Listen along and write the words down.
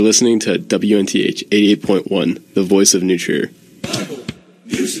Listening to WNTH 88.1, the voice of New Trier. Bible,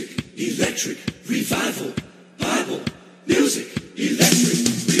 music, electric, revival. Bible, music, electric,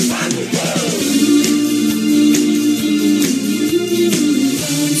 revival.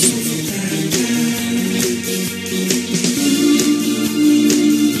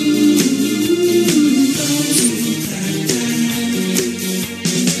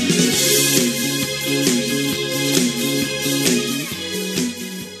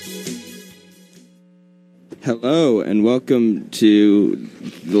 Hello, and welcome to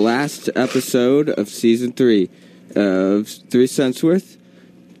the last episode of Season 3 of 3 Cents Worth,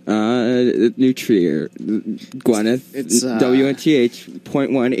 New Trier, Gwyneth, It's, WNTH,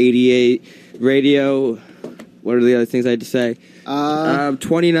 .188 radio, what are the other things I had to say?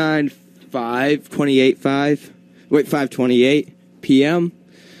 29.5, 28.5, wait, 5:28 p.m.,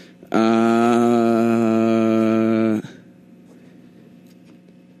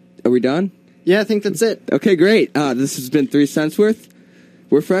 are we done? Yeah, I think that's it. Okay, great. This has been 3 Cents Worth.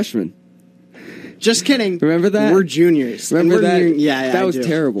 We're freshmen. Just kidding. Remember that? We're juniors. Remember And we're that? Yeah, That I was do.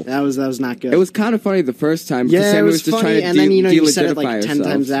 terrible. That was not good. It was kind of funny the first time. Because yeah, Sammy it was just funny, trying to and then you said it delegitify like 10 ourselves.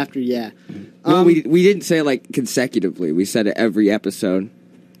 times after. Yeah. Well, we didn't say it like consecutively. We said it every episode,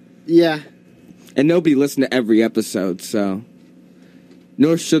 Yeah. and nobody listened to every episode, so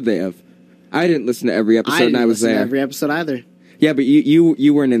nor should they have. I didn't listen to every episode, I didn't and I was listen to there. every episode either. Yeah, but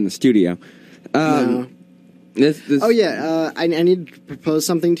you weren't in the studio. No. This Oh yeah, I need to propose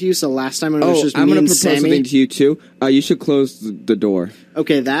something to you. So last time when it was Oh, just I'm me going to and propose Sammy. something to you too. You should close the door.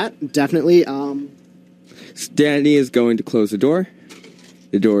 Okay, that definitely. Danny is going to close the door.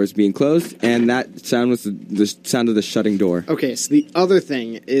 The door is being closed, and that sound was the sound of the shutting door. Okay, so the other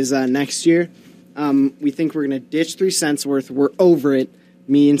thing is next year, we think we're gonna ditch 3 Cents Worth. We're over it,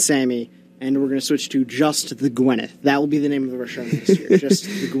 me and Sammy, and we're gonna switch to just the Gwyneth. That will be the name of our show next year. Just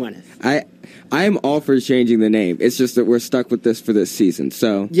the Gwyneth. I am all for changing the name. It's just that we're stuck with this for this season.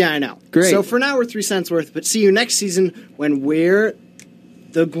 So Yeah, I know. Great. So for now, we're 3 Cents Worth, but see you next season when we're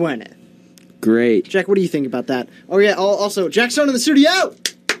the Gwyneth. great. Jack, what do you think about that? Oh, yeah, also, Jack Stone in the studio!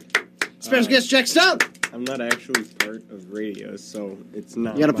 Special guest, Jack Stone! I'm not actually part of radio, so it's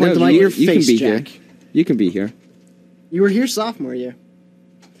not. You gotta point the mic at your face, can be Jack. here. You can be here. You were here sophomore year.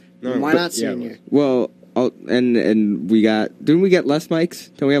 No, Why but- not senior? Well, and we got. Didn't we get less mics?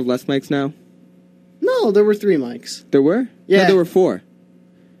 Don't we have less mics now? No, there were 3 mics. There were. Yeah. No, there were 4.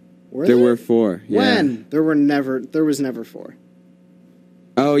 There were 4. Yeah. When? There was never 4.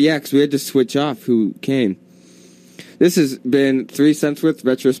 Oh yeah, because we had to switch off who came. This has been 3 Cents Worth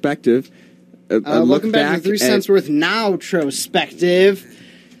retrospective. A look Welcome back to 3 at Cents Worth now trospective.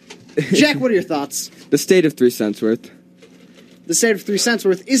 Jack, what are your thoughts? the state of 3 Cents Worth. The state of 3 Cents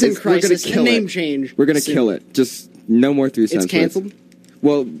Worth is in We're gonna crisis. kill A name it. change. We're gonna soon. kill it. Just no more 3 Cents It's canceled. Worth.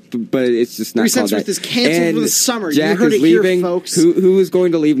 Well, but it's just not 3 called Cents Worth that. is canceled And for the summer. Jack You heard is it here, leaving. folks. Who is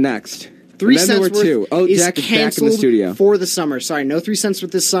going to leave next? 3 And then Cents there were 2. Worth Oh, is Jack is back in the canceled studio. for the summer. Sorry, no 3 Cents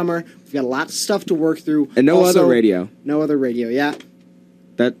Worth this summer. We've got lots of stuff to work through. And no Also, other radio. No other radio. Yeah.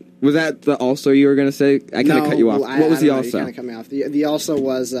 That was that the also you were gonna say? I kind of cut you off. well, What was I the don't know, also? You kind of cut me off. The also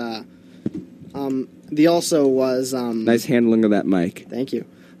was. The also was. Nice handling of that mic. Thank you.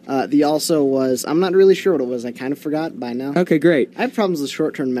 The also was. I'm not really sure what it was. I kind of forgot by now. Okay, great. I have problems with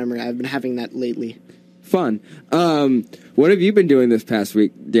short-term memory. I've been having that lately. Fun. What have you been doing this past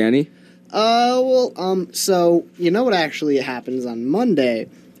week, Danny? So you know what actually happens on Monday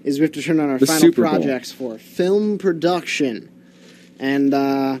is we have to turn on our The final Super Bowl. projects for film production, and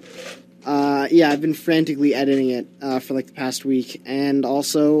yeah, I've been frantically editing it for like the past week, and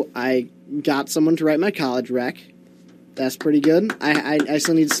also I got someone to write my college rec. That's pretty good. I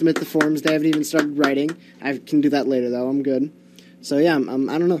still need to submit the forms. They haven't even started writing. I can do that later though. I'm good. So yeah, I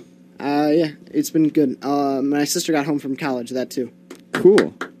don't know. Yeah, it's been good. My sister got home from college. That too.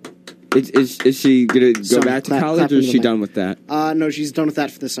 Cool. Is she gonna go Sorry, back to clap college, or is into she the mic. done with that? No, she's done with that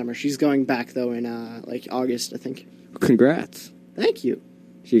for the summer. She's going back though in like August, I think. Congrats. Thank you.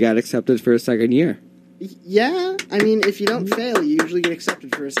 She got accepted for a second year. Yeah, I mean, if you don't fail, you usually get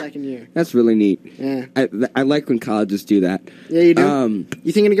accepted for a second year. That's really neat. Yeah, I like when colleges do that. yeah, you do.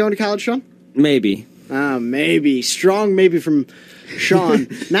 You thinking of going to college, Sean? Maybe. Maybe strong, maybe from Sean.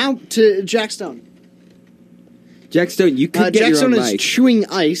 Now to Jack Stone. Jack Stone, you could get Jack your Stone own is mic. chewing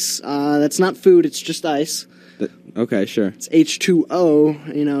ice. That's not food; it's just ice. Okay, sure. It's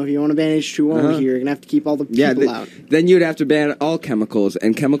H2O. You know, if you want to ban H2O Uh-huh. here, you're gonna have to keep all the people Yeah, out. then you'd have to ban all chemicals,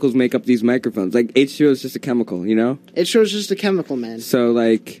 and chemicals make up these microphones. Like, H2O is just a chemical, you know? It shows just a chemical, man. So,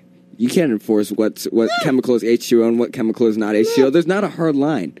 like, you can't enforce what chemical is H2O and what chemical is not H2O. There's not a hard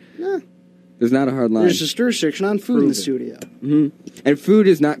line. No. There's not a hard line. There's just a restriction on food in the studio. And food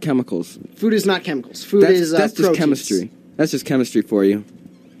is not chemicals. Food is not chemicals. Food is That's just proteins. chemistry. That's just chemistry for you.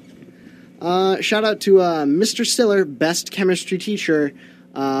 Shout out to Mr. Stiller, best chemistry teacher.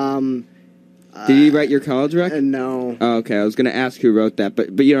 Did he write your college rec? No. Oh, okay. I was going to ask who wrote that,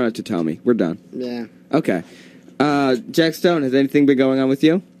 but you don't have to tell me. We're done. Yeah. Okay. Jack Stone, has anything been going on with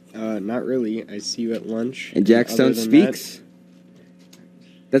you? Not really. I see you at lunch. And Jack Stone Other than speaks?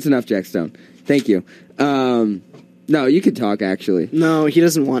 That's enough, Jack Stone. Thank you. No, you could talk, actually. No, he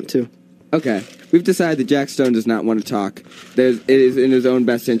doesn't want to. Okay. We've decided that Jack Stone does not want to talk. It is in his own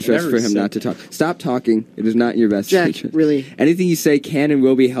best interest Never for him said not to talk. Stop talking. It is not in your best Jack, interest. really. Anything you say can and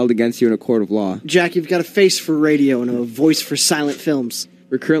will be held against you in a court of law. Jack, you've got a face for radio and a voice for silent films.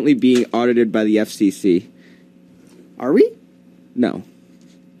 We're currently being audited by the FCC. Are we? No.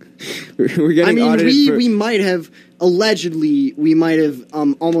 We're getting I mean, audited for... we might have, allegedly,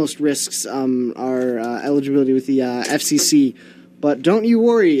 almost risks our eligibility with the FCC. But don't you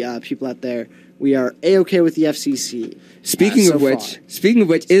worry, people out there. We are A-okay with the FCC. Speaking of which,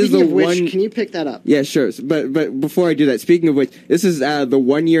 Can you pick that up? Yeah, sure. But before I do that, speaking of which, this is the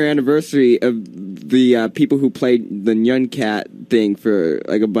 1 year anniversary of the people who played the Nyan Cat thing for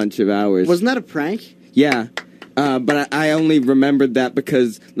like a bunch of hours. Wasn't that a prank? Yeah. But I only remembered that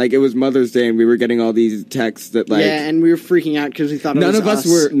because like it was Mother's Day and we were getting all these texts that like yeah, and we were freaking out because we thought none of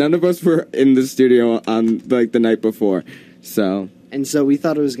us were in the studio on like the night before, so we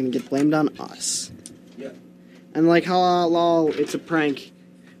thought it was going to get blamed on us. Yeah. And like, lol, it's a prank.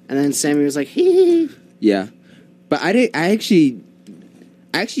 And then Sammy was like, hee. Yeah. But I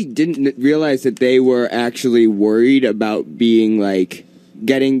actually didn't realize that they were actually worried about being like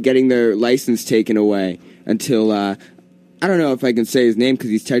getting their license taken away until I don't know if I can say his name because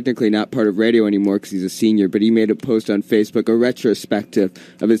he's technically not part of radio anymore because he's a senior, but he made a post on Facebook, a retrospective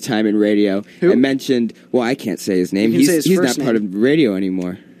of his time in radio, Who? and mentioned, well, I can't say his name. You can say his He's first not part name. of radio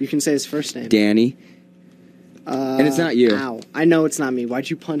anymore. You can say his first name. Danny. And it's not you. Ow. I know it's not me. Why'd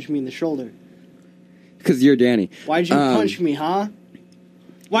you punch me in the shoulder? Because you're Danny. Why'd you punch me, huh?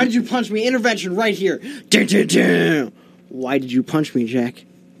 Why did you punch me? Intervention right here. Dun, dun, dun. Why did you punch me, Jack?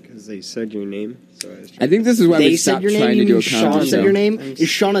 Because they said your name. So I think this is why They we said stopped your name. trying You to do mean a Sean comedy said show. your name? Is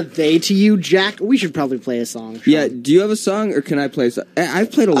Shauna they to you, Jack? We should probably play a song. Sean. Yeah, do you have a song, or can I play a song?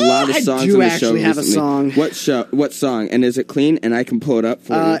 I've played a lot of I songs do on the actually show have a recently. song. What song? And is it clean? And I can pull it up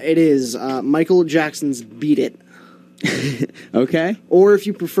for you. It is Michael Jackson's "Beat It," Okay. or if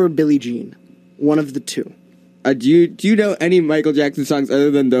you prefer, Billie Jean. One of the two. Do you know any Michael Jackson songs other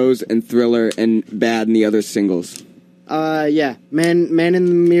than those and Thriller and Bad and the other singles? Yeah, Man in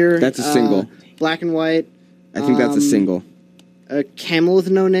the Mirror. That's a single. Black and White. I think that's a single. A Camel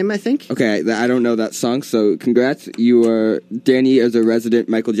with No Name, I think. Okay, I don't know that song, so congrats. Danny is a resident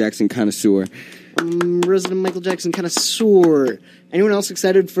Michael Jackson connoisseur. Resident Michael Jackson connoisseur. Anyone else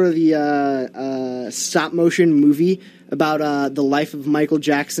excited for the stop motion movie about the life of Michael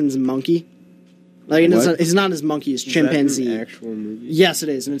Jackson's monkey? Like, it's not his monkey, it's chimpanzee. Is that an actual movie? Yes, it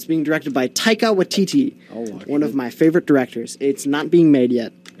is, and it's being directed by Taika Waititi, I'll watch one it. of my favorite directors. It's not being made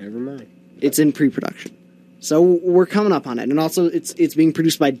yet. Never mind. It's in pre-production. So we're coming up on it. And also it's being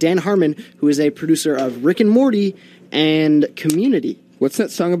produced by Dan Harmon, who is a producer of Rick and Morty and Community. What's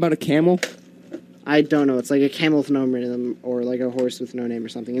that song about a camel? I don't know. It's like a camel with no rhythm or like a horse with no name or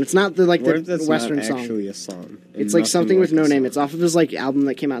something. And it's not What if the that's Western not song. actually a song? and It's like nothing something with like no a name. song? It's off of his like album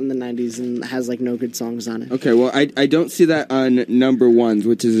that came out in the 90s and has like no good songs on it. Okay, well, I don't see that on number ones,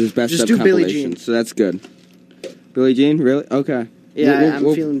 which is his best Just of do Billie compilation, Jean. so that's good. Billie Jean, really? Okay. Yeah, We'll-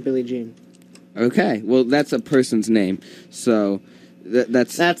 I'm feeling Billie Jean. Okay, well, that's a person's name, so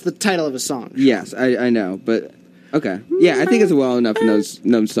that's That's the title of a song. yes, I know, but okay, yeah, I think it's a well enough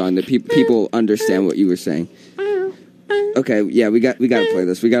known song that people understand what you were saying. Okay, yeah, we got to play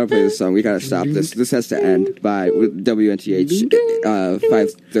this. We got to play this song. We got to stop this. This has to end by with WNTH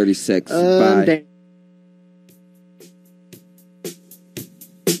 536. Bye. Dan-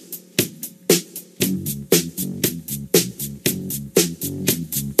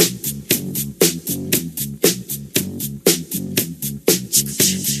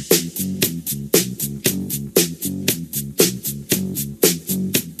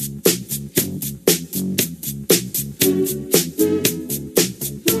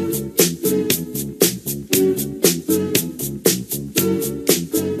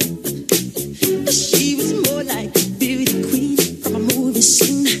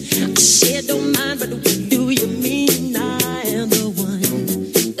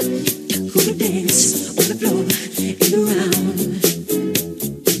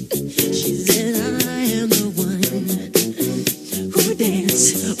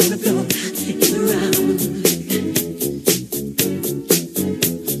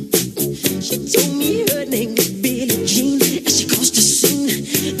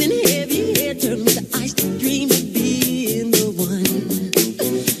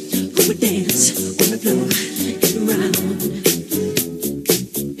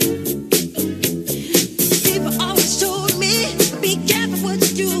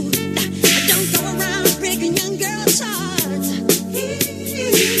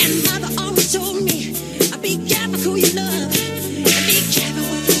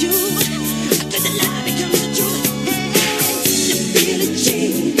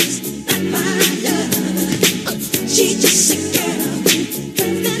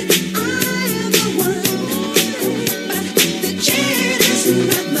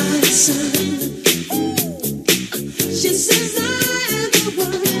 son. She says I am the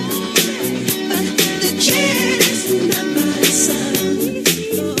one, but the kid is not my son.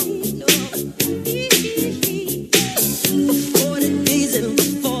 For 40 days and for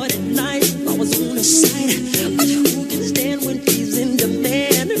 40 nights, I was on the side. But who can stand when he's in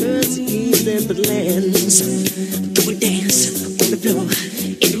demand? Her schemes and the lands. Go and dance on the floor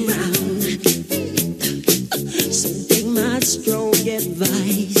and around. So take my strong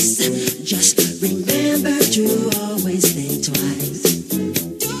advice. Just remember to always think twice.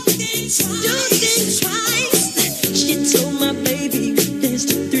 Don't think twice. She told my baby we danced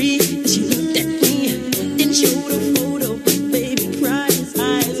to 3. She looked at me, then showed a photo. Baby cried, his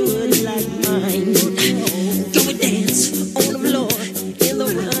eyes were like mine. Go and dance on the floor in the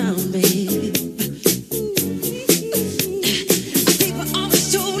round, baby. People always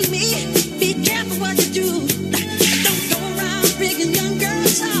told me, be careful what you do. Don't go around breaking young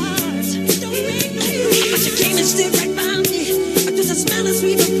girls' hearts. Don't break no heart. But she came and stood right by me. Just a smell of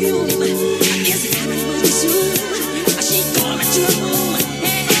sweet perfume. I guess it happened pretty soon. She called me to her home.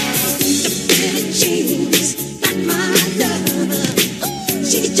 The Billie Jean's not my lover.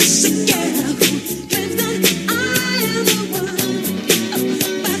 She's just a girl who claims that I am the one.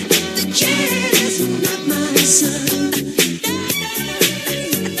 But the kid is not my son.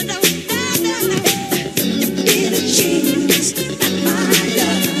 Billie Jean's not my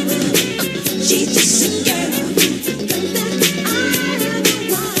lover. She's just a girl who claims that I am the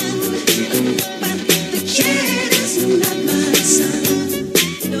one. But the kid is not my son.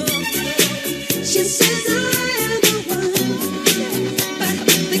 She says I am the one, but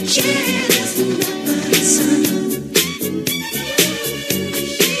the kid is not my son.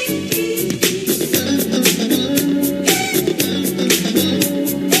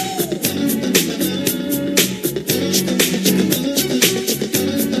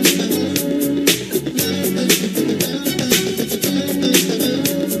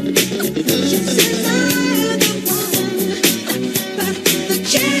 She says I am the one, but the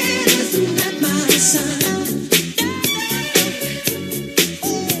kid is not my son.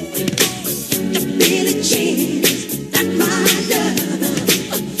 The Billie Jean's not my lover.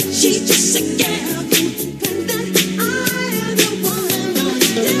 She's just a girl who claims that I am the one.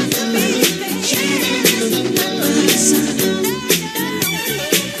 The Billie Jean is not my son.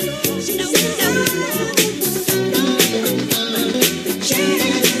 No, the kid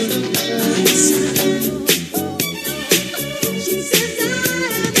is not my son. She says I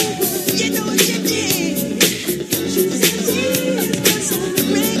am the one. You know what you did. She says Jesus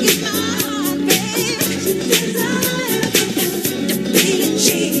breaking my heart, babe. She says I am the one. The Billie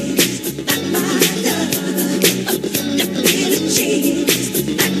Jean's not my lover. The Billie Jean's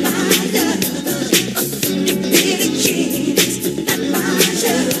not my lover. The Billie Jean's not my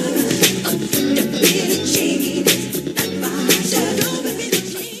lover. The Billie Jean's not my lover.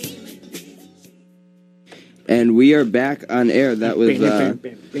 And we are back on air. That was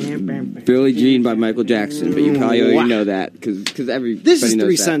Billie Jean by Michael Jackson, but you probably already know that because everybody This is knows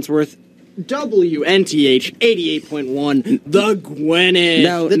 3 that. cents worth. WNTH 88.1, The Gwinnett.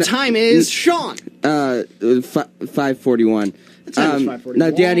 Now- the now- time is, Sean. 5:41. The time is 5:41. Now,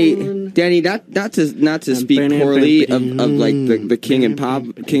 Danny, not to speak poorly of like the king of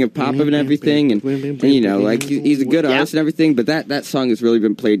pop and everything, and you know, like he's a good artist and everything, but that song has really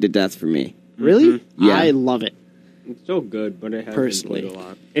been played to death for me. Really? Yeah. I love it. It's so good, but it has Personally. been played a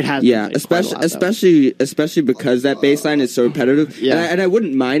lot. It has Yeah, been played quite a lot, especially because that bass line is so repetitive. Yeah. And I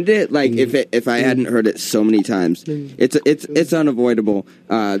wouldn't mind it like if I hadn't heard it so many times. It's unavoidable.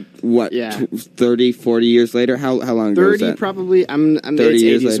 What? Yeah. 30, 40 years later? How long ago was 30 that? probably. I'm 30 it's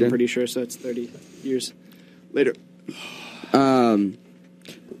years 80s, later? I'm pretty sure, so it's 30 years later.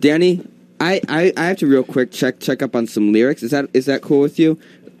 Danny, I have to real quick check up on some lyrics. Is that cool with you?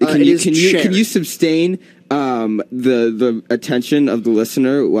 It is Can shared. you sustain the attention of the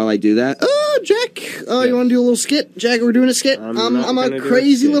listener while I do that? Oh, Jack. Oh, you want to do a little skit? Jack, we're doing a skit. I'm I'm not a gonna do a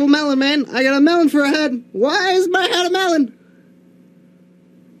crazy skit. little melon, man. I got a melon for a head. Why is my head a melon?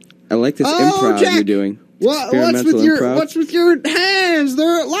 I like this Oh, improv Jack. you're doing. What's Experimental with your improv. What's with your hands?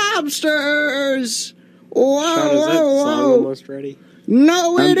 They're lobsters. Whoa, Sean, is that whoa, song whoa. almost ready?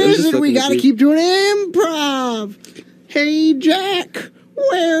 No, I'm it just isn't. We looking to got to see- keep doing improv. Hey, Jack,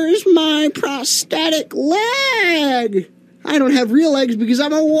 where's my prosthetic leg? I don't have real legs because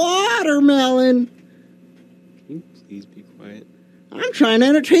I'm a watermelon. Can you please be quiet? I'm trying to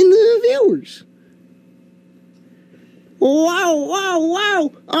entertain the viewers. Wow, wow,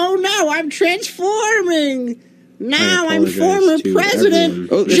 wow. Oh, no, I'm transforming. Now I'm apologize former to President everyone.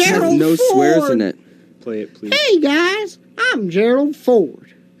 Oh, this has Gerald no Ford. swears in it. Play it, please. Hey guys, I'm Gerald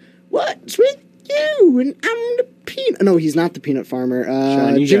Ford. What's with you? And I'm the peanut. No, he's not the peanut farmer.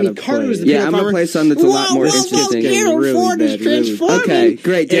 Sean, you Jimmy gotta Carter play was the it. Yeah, peanut I'm farmer. gonna play something that's a lot more interesting. Really Ford is bad, really. transforming. Okay,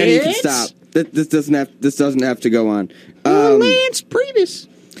 great, Danny, you can It's stop. This doesn't have to go on. Lance Priebus.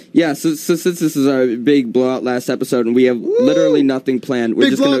 Yeah, so since this is our big blowout last episode and we have literally nothing planned, we're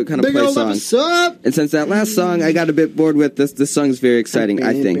just gonna kind of play songs. And since that last song I got a bit bored with, this song's very exciting,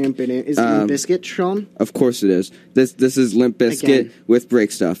 I think. Is it Limp Bizkit, Sean? Of course it is. This is Limp Bizkit Again. with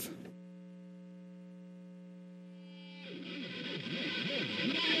Break Stuff.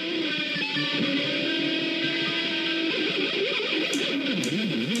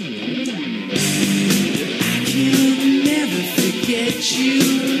 Get you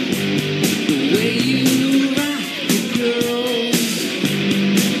the way you rock the girls.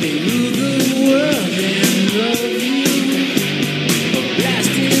 They rule the world and love you. A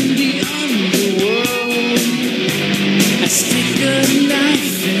blast in the underworld. I stick a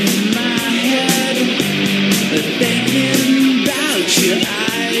knife in my head, thinking about your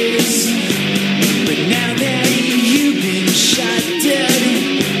eyes. But now that you've been shot dead,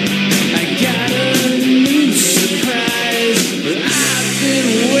 I got a new surprise. I've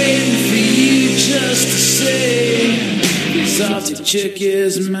been waiting for you just to say this soft chick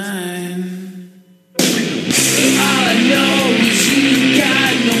is mine. All I know is you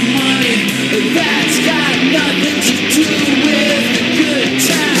got no money. That's got nothing to do with the good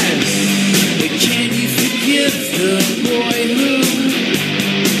time. But can you forgive the boy who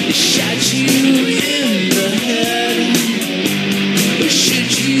shot you in the head? Or should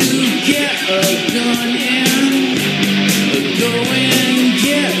you get a gun and go and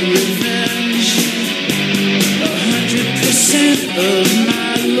get revenge? 100% of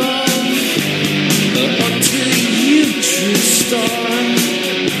my love up to you, true star.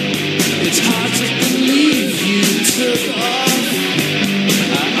 It's hard to believe you took off.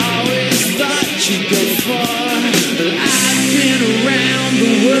 I always thought you'd go far. I've been around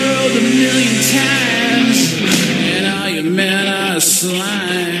the world a million times, and all you men are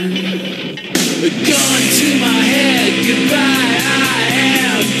slime. Gone to my head, goodbye, I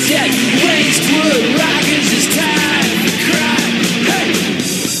am dead. Wastewood rockers, it's time to cry. Hey!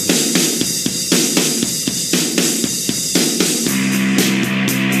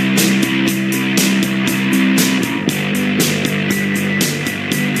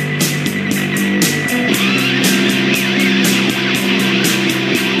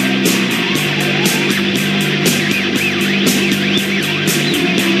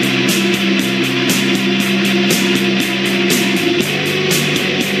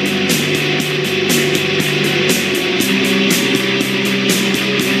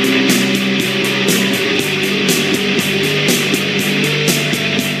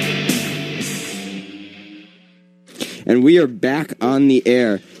 And we are back on the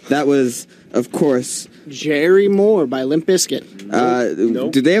air. That was, of course, Jerry Moore by Limp Bizkit.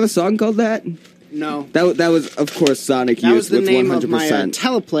 Nope. Did they have a song called that? No. That was, of course, Sonic That Youth was the with name 100%. of my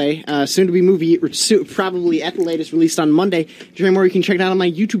teleplay, soon-to-be movie, probably at the latest, released on Monday. Jerry Moore, you can check it out on my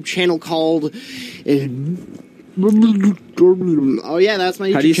YouTube channel called... oh, yeah, that's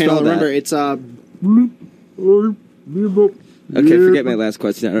my How do YouTube you channel. spell that? Remember, it's... Okay, forget my last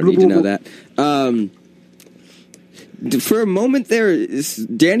question. I don't need to know that. For a moment there,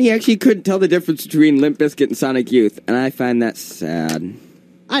 Danny actually couldn't tell the difference between Limp Bizkit and Sonic Youth, and I find that sad.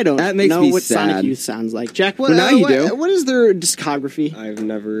 I don't That makes know me what sad. Sonic Youth sounds like. Jack, what, Well, now you do. what is their discography? I've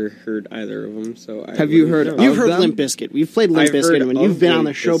never heard either of them, so I Have you wouldn't heard know. You've of heard them? Limp Bizkit. We've played Limp I've Bizkit heard when of you've been on the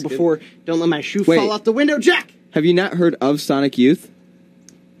Limp show Bizkit. before. Don't let my shoe Wait. fall out the window, Jack! Have you not heard of Sonic Youth?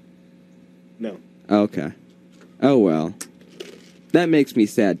 No. Okay. Oh, well. That makes me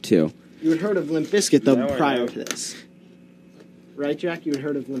sad, too. You had heard of Limp Bizkit, though, Now I prior know. to this. Right, Jack? You had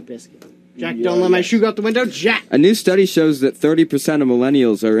heard of Limp Bizkit. Jack, Yeah, don't let my yes. shoe go out the window, Jack! A new study shows that 30% of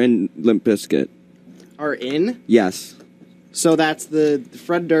millennials are in Limp Bizkit. Are in. Yes. So that's the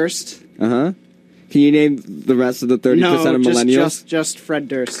Fred Durst. Uh-huh. Can you name the rest of the 30% No, of millennials? just Fred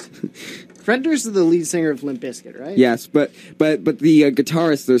Durst. Fred Durst is the lead singer of Limp Bizkit, right? Yes, but the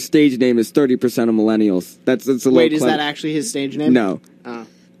guitarist, their stage name is 30% of millennials. That's a little Wait, is clever. that actually his stage name? No. Oh.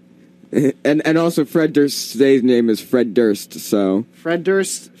 And also Fred Durst's stage name is Fred Durst, so... Fred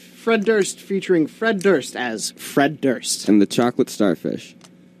Durst featuring Fred Durst as Fred Durst. And the Chocolate Starfish.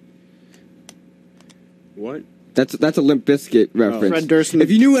 What? That's a Limp Bizkit reference. Fred Durst and If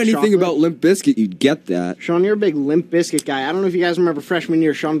you knew anything Chocolate? about Limp Bizkit, you'd get that. Sean, you're a big Limp Bizkit guy. I don't know if you guys remember freshman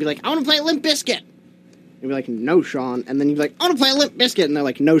year, Sean would be like, I want to play Limp Bizkit. And be like, no, Sean. And then you'd be like, I want to play Limp Bizkit. And they're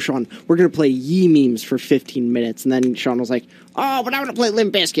like, no, Sean, we're going to play Yee Memes for 15 minutes. And then Sean was like, oh, but I want to play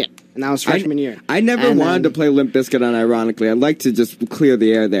Limp Bizkit. And that was freshman year. I never wanted to play Limp Bizkit unironically. I'd like to just clear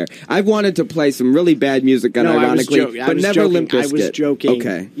the air there. I've wanted to play some really bad music unironically, but never Limp Bizkit. I was joking.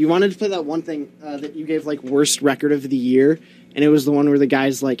 Okay. You wanted to play that one thing that you gave, like, worst record of the year. And it was the one where the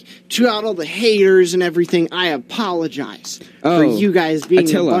guy's like, to out all the haters and everything, I apologize for you guys being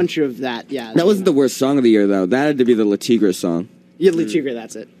Attila. a bunch of that. Yeah, That wasn't the worst song of the year, though. That had to be the La Tigre song. Yeah, La Tigre,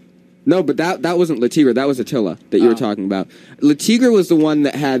 that's it. No, but that wasn't La Tigre. That was Attila that you were talking about. La Tigre was the one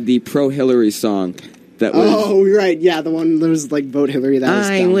that had the pro-Hillary song. That was, oh, right. Yeah, the one that was like, vote Hillary. That was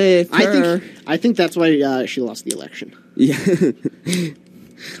I'm dumb. with her. I think that's why she lost the election. Yeah.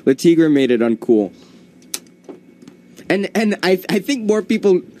 La Tigre made it uncool. And I think more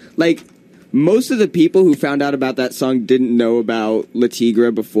people, like, most of the people who found out about that song didn't know about La Tigre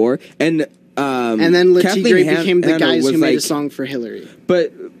before. And then La Tigre became the guys who made a song for Hillary.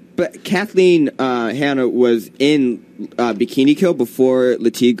 But Kathleen Hanna was in Bikini Kill before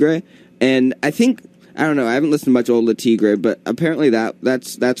La Tigre. And I think, I don't know, I haven't listened to much old La Tigre, but apparently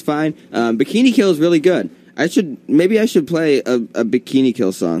that's fine. Bikini Kill is really good. Maybe I should play a Bikini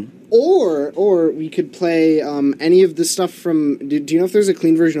Kill song. Or we could play any of the stuff from... Do you know if there's a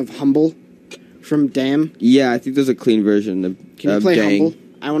clean version of Humble from Damn? Yeah, I think there's a clean version of Can you play Dang. Humble?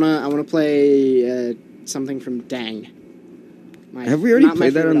 I wanna play something from Dang. Have we already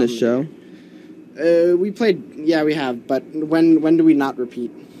played that on the show? We played... Yeah, we have. But when do we not repeat?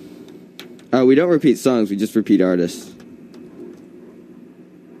 We don't repeat songs. We just repeat artists.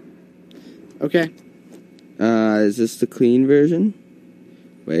 Okay. Is this the clean version?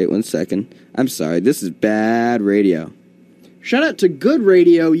 Wait 1 second. I'm sorry. This is bad radio. Shout out to Good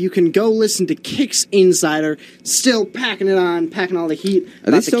Radio. You can go listen to Kicks Insider. Still packing it on, packing all the heat.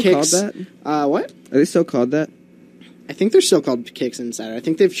 Are they still called that? What? Are they still called that? I think they're still called Kicks Insider. I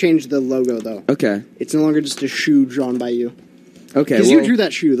think they've changed the logo, though. Okay. It's no longer just a shoe drawn by you. Okay, Because you drew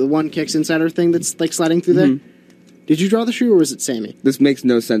that shoe, the one Kicks Insider thing that's, like, sliding through there. Did you draw the shoe, or was it Sammy? This makes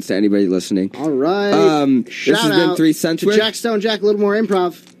no sense to anybody listening. All right. This has been 3 cents to Jack Stone. Jack, a little more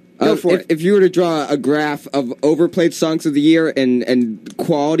improv. Go for it. If you were to draw a graph of overplayed songs of the year and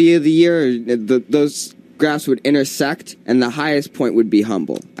quality of the year, those graphs would intersect, and the highest point would be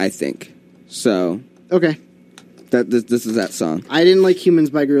Humble, I think. So... Okay. This is that song. I didn't like Humans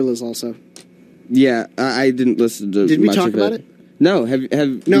by Gorillaz also. Yeah, I didn't listen to Did we much talk of about it? No, have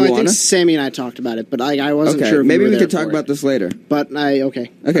No, you I think Sammy and I talked about it, but I wasn't sure if maybe we we were could there talk for about it. this later. But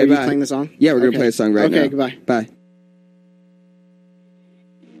okay. Okay, Are bye. you playing the song? Yeah, we're going to play a song right now. Okay, goodbye. Bye.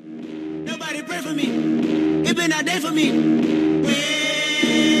 Nobody pray for me. It been a day for me.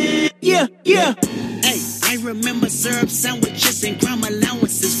 Yeah, yeah. Hey, I remember syrup sandwiches and crime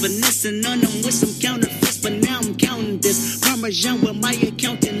allowances, finessing on them with some counterfeits, but now I'm counting this. Parmesan with my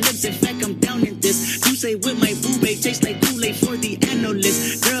accountant lips, in fact I'm down in this. You say with my boo-babe, tastes like Kool-Aid for the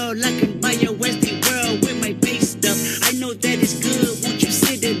analyst. Girl, I can buy your Westie world with my base stuff. I know that it's good, won't you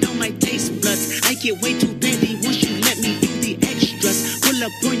sit it on my taste buds? I get way too petty once you let me do the extras. Pull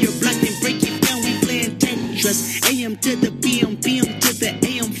up on your block and break it down, we playing Tetris. AM to the PM, PM to the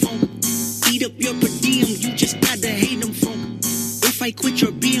AM phone. Eat up your per diem, you just gotta hate them funk. If I quit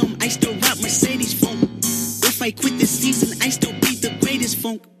your BM, I still rock Mercedes funk. If I quit this season, I still be the greatest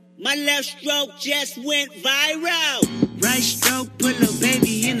funk. My left stroke just went viral. Right stroke put a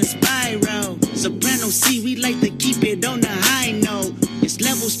baby in a spiral. Soprano C, we like to keep it on the high note. It's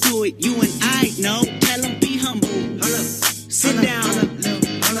levels to it, you and I know. Tell them be humble. Hold up. Sit down.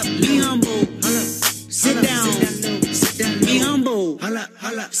 Be humble. Sit down. Be humble.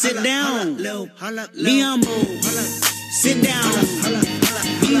 Sit down. Be humble. Sit down. Be humble. Sit down.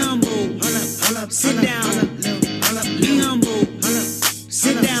 Be humble. Sit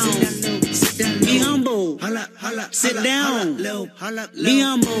down. Be humble. Sit down. Be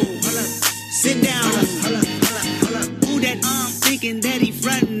humble. Sit down. Who that thinking that he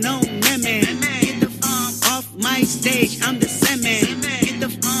frontin' on that man? Get the off my stage. I'm the Sandman. Get the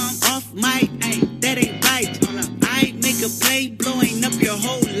off my that ain't right. I make a play blowing up your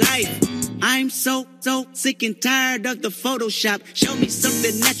whole life. I'm so sick and tired of the Photoshop. Show me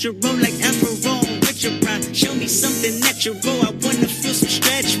something natural like Afro and Richard Pryor. Show me something natural. I wanna feel some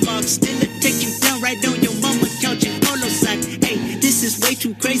stretch marks. Still take you down right on your mama couch in polo sock. Hey, this is way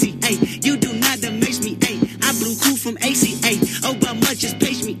too crazy. Hey, you do not amaze me. Hey, I blew cool from ACA. Obama just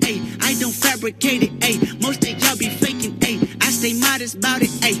page me. Hey, I don't fabricate it. Hey, most of y'all be faking. Hey, I stay modest about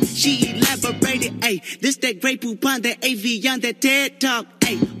it. Hey, she elaborated. Hey, this that great poop on that AV on that TED Talk.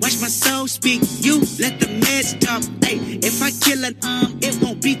 Hey, watch my soul speak. You let the meds talk. Hey, if I kill an it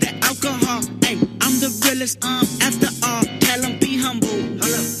won't be the alcohol. Hey, I'm the real realest. After all, tell him be humble.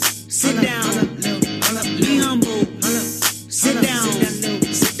 Sit down. Be humble. Sit down.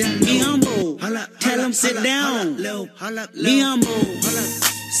 Be humble. Tell him sit down. Be humble.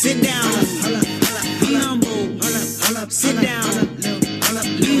 Sit down. Be humble. Sit down.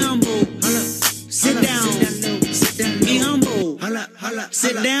 Be humble. Sit down. Be humble.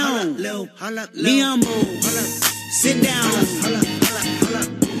 Sit down. Be humble. Sit down.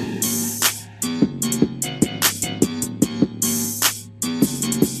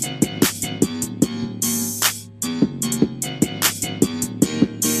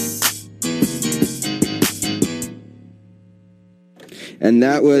 And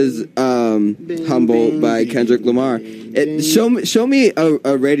that was Humble by Kendrick Lamar. Show me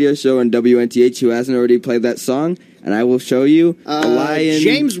a radio show on WNTH who hasn't already played that song, and I will show you a lion.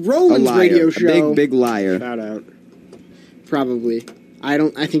 James Rowland's a liar, radio show. A big liar. Shout out. Probably. I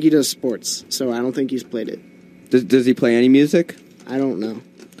think he does sports, so I don't think he's played it. Does he play any music? I don't know.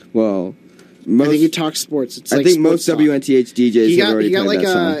 Well, I think he talks sports. It's like most talk. WNTH DJs have already played like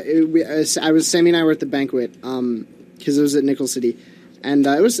that song. Sammy and I were at the banquet because it was at Nickel City, and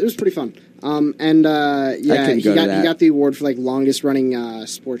it was pretty fun. He got the award for like longest running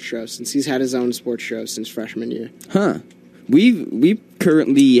sports show since he's had his own sports show since freshman year. Huh. We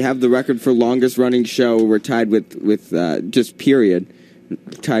currently have the record for longest running show. We're tied with just period.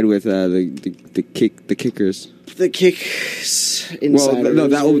 Tied with the Kickers. The Kicks Insiders. Well, no,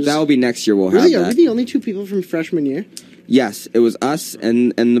 that will be next year. We'll really, have that. Are we the only two people from freshman year? Yes, it was us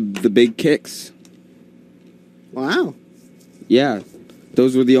and the Big Kicks. Wow. Yeah,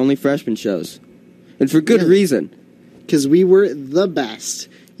 those were the only freshman shows, and for good reason. Because we were the best.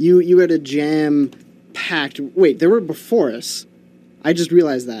 You had a jam-packed. Wait, they were before us. I just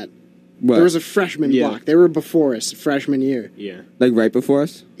realized that. What? There was a freshman block. They were before us, freshman year. Yeah. Like right before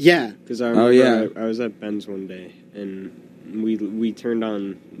us? Yeah. Because I remember I was at Ben's one day, and we turned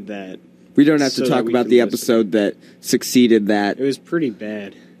on that. We don't have to talk about the episode that succeeded that. It was pretty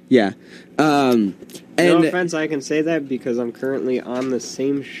bad. Yeah. No offense, I can say that because I'm currently on the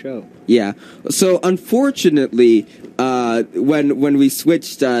same show. Yeah. So unfortunately, when we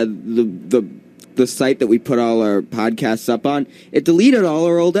switched the site that we put all our podcasts up on, it deleted all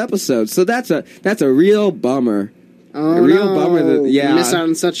our old episodes. So that's a real bummer. Oh, a real bummer. That, yeah. You miss out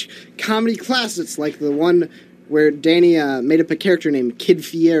on such comedy classics like the one where Danny made up a character named Kid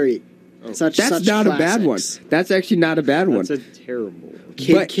Fieri. Oh. That's such not classics. a bad one. That's actually not a bad one. That's a terrible one.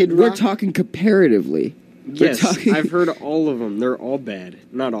 Kid we're Rock? talking comparatively. Yes, I've heard all of them. They're all bad.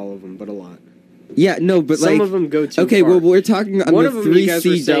 Not all of them, but a lot. Yeah, no, but some of them go too okay, far. well, we're talking on one the of them you guys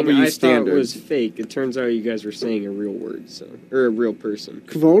were saying CW I standard. thought was fake. It turns out you guys were saying a real word, or a real person.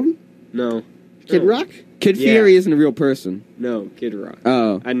 Kvothe? No. Kid Rock? Kid Fieri isn't a real person. No, Kid Rock.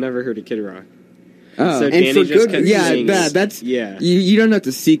 Oh. I'd never heard of Kid Rock. Oh. So And Danny for just good kept yeah, saying bad. it. That's yeah. You don't have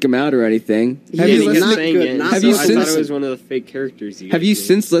to seek him out or anything. Have you listened? Have you I since? thought it was one of the fake characters. Have you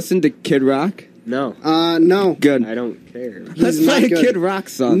since listened to Kid Rock? No. No. Good. I don't care. Let's play a Kid Rock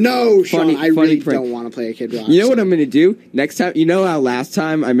song. No, Sean, I really prank. don't want to play a Kid Rock You know what song. I'm going to do? Next time, you know how last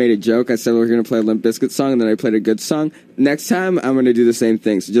time I made a joke? I said we were going to play a Limp Bizkit song, and then I played a good song. Next time, I'm going to do the same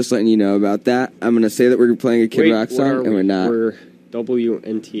thing. So just letting you know about that. I'm going to say that we're playing a Kid Rock song, and we're not. We're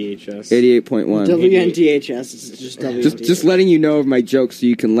WNTHS. 88.1. WNTHS is just WNTHS. Just letting you know of my jokes so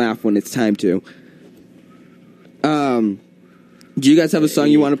you can laugh when it's time to. Do you guys have a song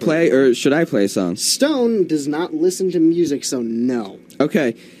you want to play, or should I play a song? Stone does not listen to music, so no.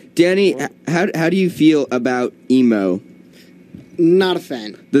 Okay. Danny, how do you feel about emo? Not a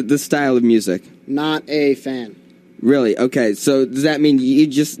fan. The style of music? Not a fan. Really? Okay. So does that mean you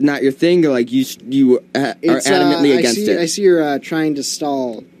just not your thing, or like you are adamantly against it? I see you're trying to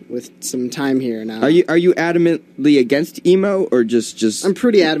stall with some time here now. Are you adamantly against emo, or just? I'm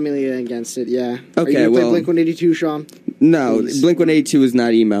pretty adamantly against it. Yeah. Okay. Are you gonna well, play Blink-182, Sean? No, Please. Blink-182 is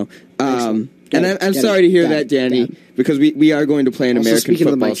not emo. I'm sorry to hear that, Danny, because we are going to play an Also, American speaking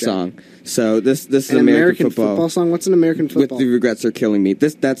of the football mic job. song. So this is An American football. song? What's an American football? With the regrets are killing me.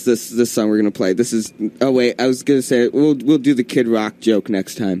 That's this song we're gonna play. This is. Oh wait, I was gonna say we'll do the Kid Rock joke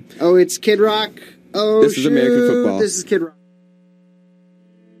next time. Oh, it's Kid Rock. Oh, This is American football. This is Kid Rock.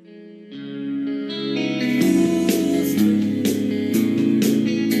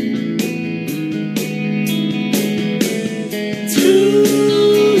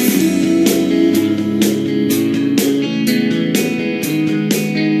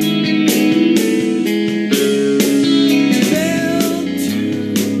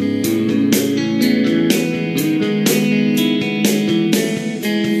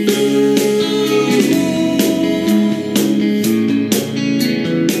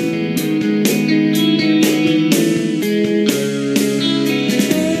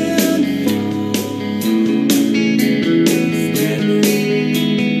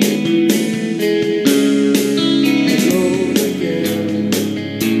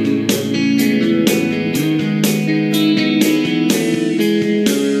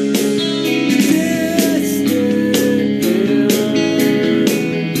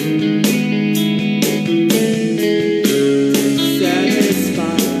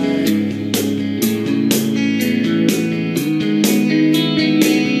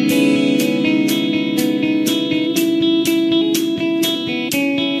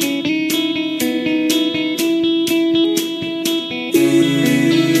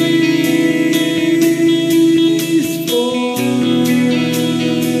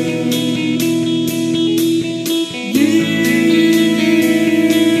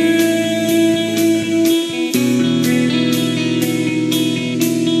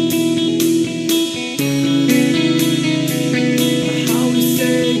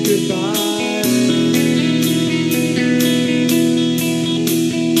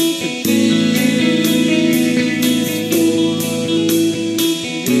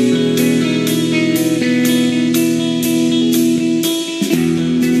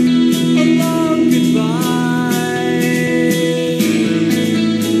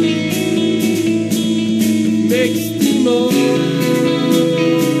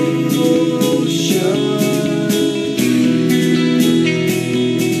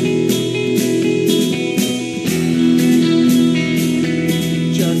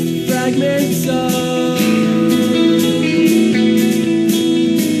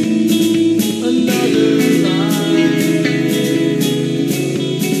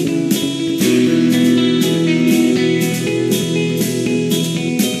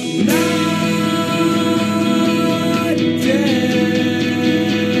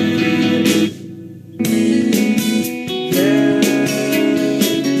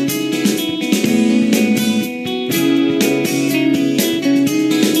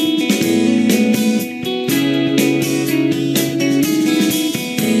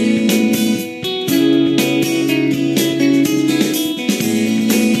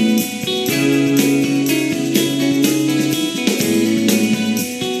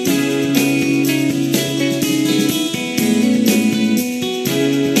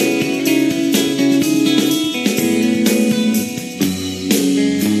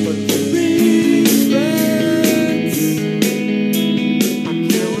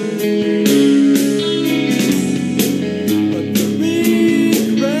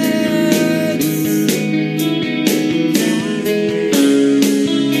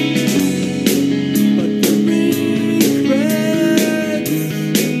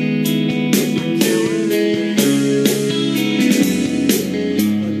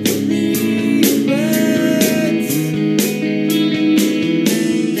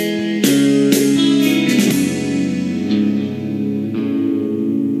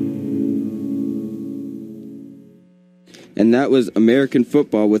 that was American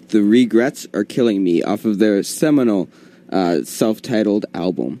Football with The Regrets Are Killing Me off of their seminal self-titled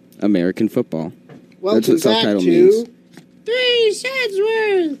album, American Football. Welcome back to 3 Cents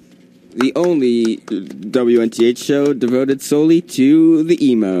Worth. The only WNTH show devoted solely to the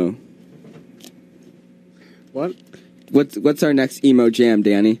emo. What? What's our next emo jam,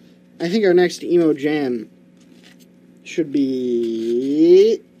 Danny? I think our next emo jam should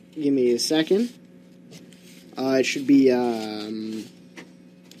be... Give me a second. It should be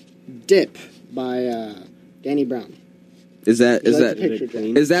Dip by Danny Brown. Is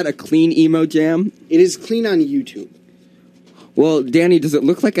that a clean emo jam? It is clean on YouTube. Well, Danny, does it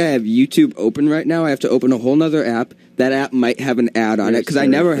look like I have YouTube open right now? I have to open a whole nother app. That app might have an ad on it, because I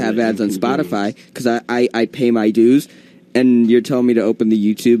never have ads on Spotify, because I pay my dues, and you're telling me to open the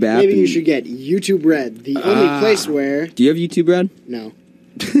YouTube app. Maybe you should get YouTube Red, the only place where... Do you have YouTube Red? No.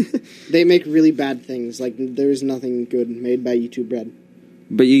 They make really bad things. Like, there's nothing good made by YouTube Red.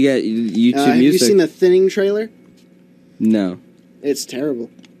 But you get YouTube Music. Have you seen the Thinning trailer? No. It's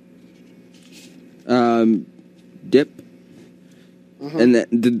terrible. Dip? Uh-huh. And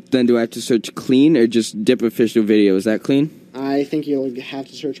then do I have to search clean or just Dip official video? Is that clean? I think you'll have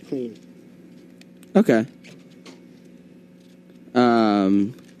to search clean. Okay.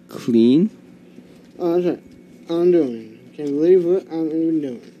 Clean? Oh, that's right. I'm doing. Can't believe what I'm even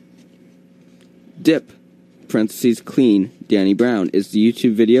doing. Dip, parentheses, clean, Danny Brown is the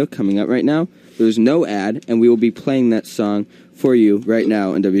YouTube video coming up right now. There's no ad, and we will be playing that song for you right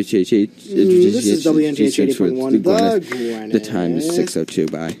now on WTHH. This is WNTH 80.1, The time is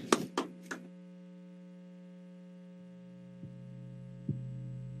 6:02. Bye.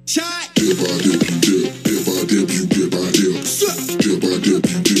 Shot. If I dip, you dip. If I dip, you dip, I dip. If I dip,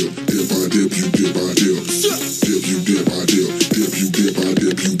 you dip. If I dip, you dip, I dip. If you dip, I dip. If you dip, I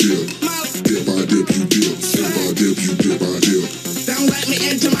dip, you dip. If I dip, you dip. If I dip, you dip, I dip. Don't let me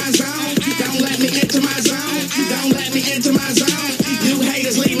into my zone. Don't let me into my zone. Don't let me into my zone. You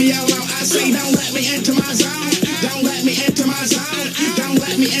haters leave me alone. I say don't let me into my zone. Don't let me into my zone. Don't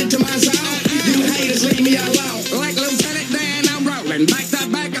let me into my zone. You haters leave me alone. Like Lieutenant Dan, I'm rolling. Back to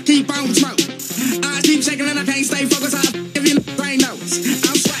back, I keep on smoking. I keep shaking and I can't stay focused. I if you ain't notice.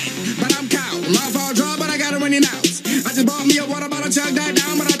 I'm sweating, but I'm cold. My fall draw, but I got it when you nose. I just bought me a water bottle, chug that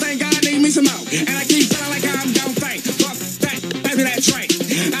down, but I think I need me some more. And I keep feeling like I'm gon' faint. Fuck that, baby, that train.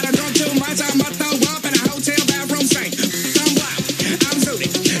 I done drunk too much, I must throw up in a hotel bathroom sink. I'm wild, I'm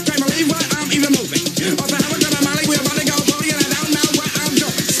zooted. Can't believe what I'm even moving. Off the highway to the Molly, we're about to go booty, and I don't know what I'm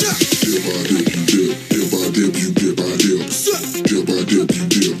doing. Stuck. If I dip, you dip. If I dip, you dip, I dip. If I dip, you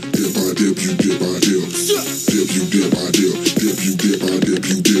dip. If I dip, you dip, I dip. If you dip, I dip. If you dip, I dip,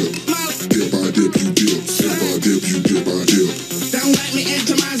 you dip. If I dip, you dip. If I dip, you dip, I dip. Don't let me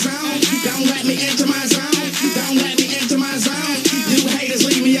into my zone. Don't let me into my zone. Don't let me into my zone. You haters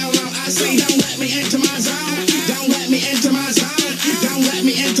leave me alone. I say don't let me into my zone. Don't let me into my zone. Don't let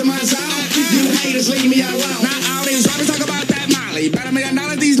me into my zone. You haters leave me alone. Now all these rappers talk about that Molly. Better $1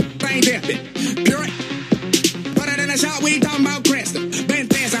 million, these ain't dipping. Pure. Put it in a shot, we talking about Crystal. Been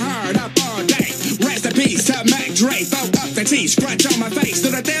dancing hard up all day. Rest in peace to Mac Dre. Throw up the T, scratch on my face. Do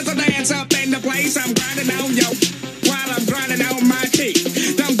the thizzle dance up in the place. I'm grinding on yo. While I'm grinding on my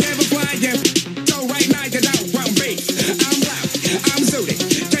teeth. Don't give a fly, you. So right now you don't want beef. I'm loud, I'm zooted.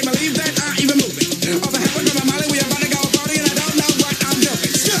 Can't believe that I'm even moving. Off the highway to the Molly, we about to go party, and I don't know what I'm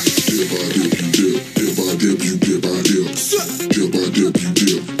doing. Stuck. If I dip, you dip. If I dip, you dip, I dip. If I dip, you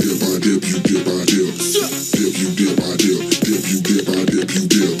dip. If I dip, you dip, I dip. If you dip, I dip. If you dip, I dip, you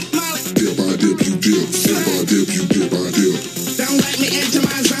dip. If I dip, you dip. If I dip, you dip, I dip. Don't let me into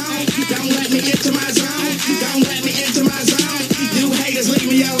my zone. Don't let me into my zone. Don't let me into my zone. You haters leave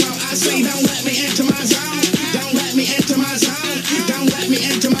me alone. I say don't let me into my zone. Don't let me into my zone. Don't let me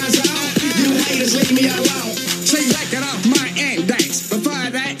into my zone. You haters leave me alone. She backed it off my index. Before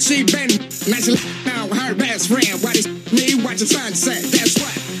that, she been messing now her best friend. What is me watching sunset? That's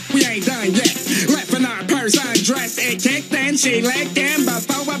what we ain't done yet. Left in our purse undressed. It kicked and she licked and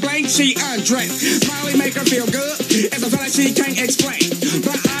before I blink she undressed. Molly make her feel good. It's a fella she can't explain.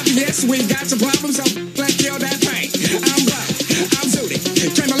 But obvious we got some problems, so let's kill that pain. I'm low, I'm zooted.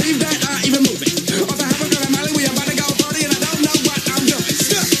 Can't believe that I'm even moving. Off the highway to the Molly, we about to go party, and I don't know what I'm doing.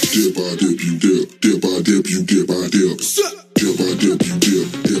 Stuck. Dip, I dip, you dip. Dip, I dip, you dip, I dip. Dip, I dip, you dip.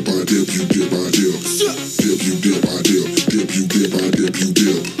 If I dip, you dip, I dip. If you dip, I dip. If you dip, I dip, you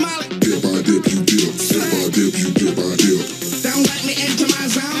dip. If I dip, you dip. If I dip, you dip, I dip. Don't let me into my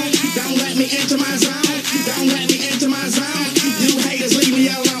zone. Don't let me into my zone. Don't let me into my zone. You haters leave me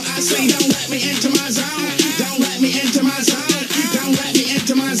alone. I say don't let me into my zone. Don't let me into my zone. Don't let me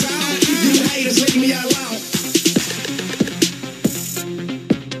into my zone. You haters leave me alone.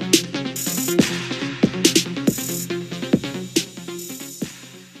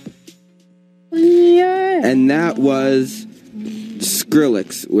 And that was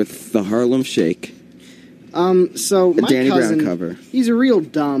Skrillex with the Harlem Shake. So my Danny cousin, Brown cover. He's a real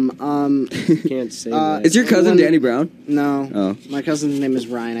dumb. Can't say that. Is your cousin Danny Brown? No. Oh. My cousin's name is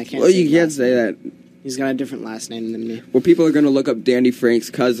Ryan. I can't. Well, say you his can't last say name. that. He's got a different last name than me. Well, people are going to look up Danny Frank's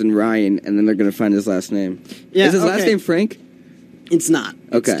cousin Ryan, and then they're going to find his last name. Yeah, Is his last okay. name Frank? It's not.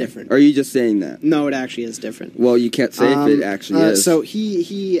 Okay. It's different. Or are you just saying that? No, it actually is different. Well, you can't say if it actually is. So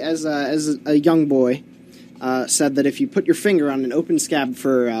he as a young boy, said that if you put your finger on an open scab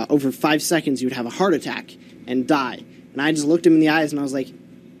for over 5 seconds, you would have a heart attack and die. And I just looked him in the eyes and I was like,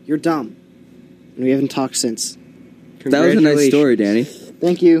 "You're dumb." And we haven't talked since. That was a nice story, Danny.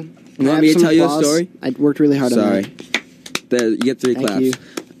 Thank you. You want I me have to some tell you a applause. story? I worked really hard Sorry. on that. You get 3 Thank claps. you.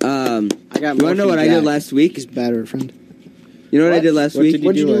 I got you want to know what I did feedback. last week? He's better, friend. You know what I What? did last What week? did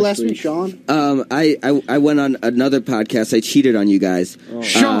What did you do last last week, week? Sean? I went on another podcast. I cheated on you guys.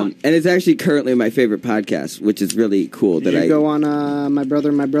 Sean! And it's actually currently my favorite podcast, which is really cool. Did you go on My Brother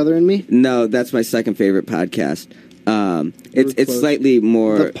and Me? No, that's my second favorite podcast. It's close. slightly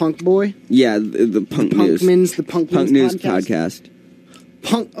more The Punk Boy? yeah the Punk News Punkman's the Punk News podcast? podcast.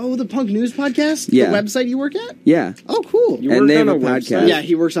 The Punk News podcast? Yeah. The website you work at? Yeah, Oh, cool. You and work they have on a a website? podcast. Yeah,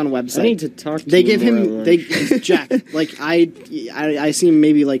 he works on a website. I need to talk to They you give more him at Jack. Like I see him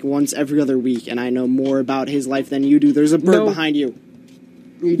maybe like once every other week, and I know more about his life than you do. There's a bird No. behind you.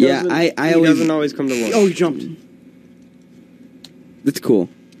 He Yeah, doesn't- I he always- doesn't always come to work. Oh, he jumped. That's cool.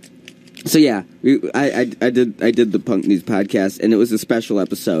 So yeah, I did the Punk News podcast, and it was a special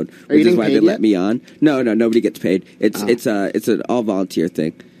episode, Are you which is getting why they paid let yet? me on. No, nobody gets paid. It's Oh. it's an all volunteer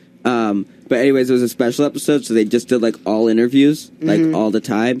thing. But anyways, it was a special episode, so they just did like all interviews, like Mm-hmm. all the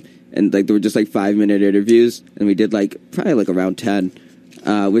time, and like there were just like 5-minute interviews, and we did like probably like around 10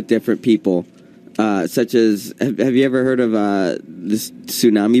 with different people, such as have you ever heard of this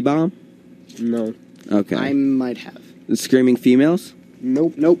tsunami bomb? No. Okay, I might have. The Screaming Females.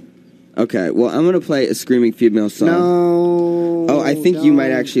 Nope. Okay, well I'm gonna play a Screaming Female song. No. Oh, I think you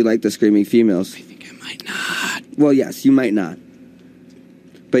might actually like the Screaming Females. I think I might not. Well, yes, you might not.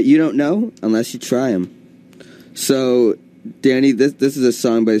 But you don't know unless you try them. So, Danny, this is a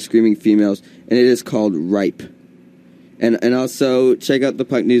song by the Screaming Females, and it is called Ripe. And also, check out the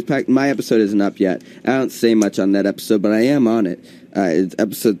Punk News Pack. My episode isn't up yet. I don't say much on that episode, but I am on it. It's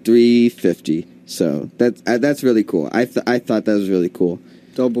episode 350. So, that's really cool. I thought that was really cool.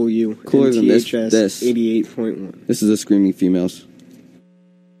 W. Cooler than this. 88.1. This is the Screaming Females.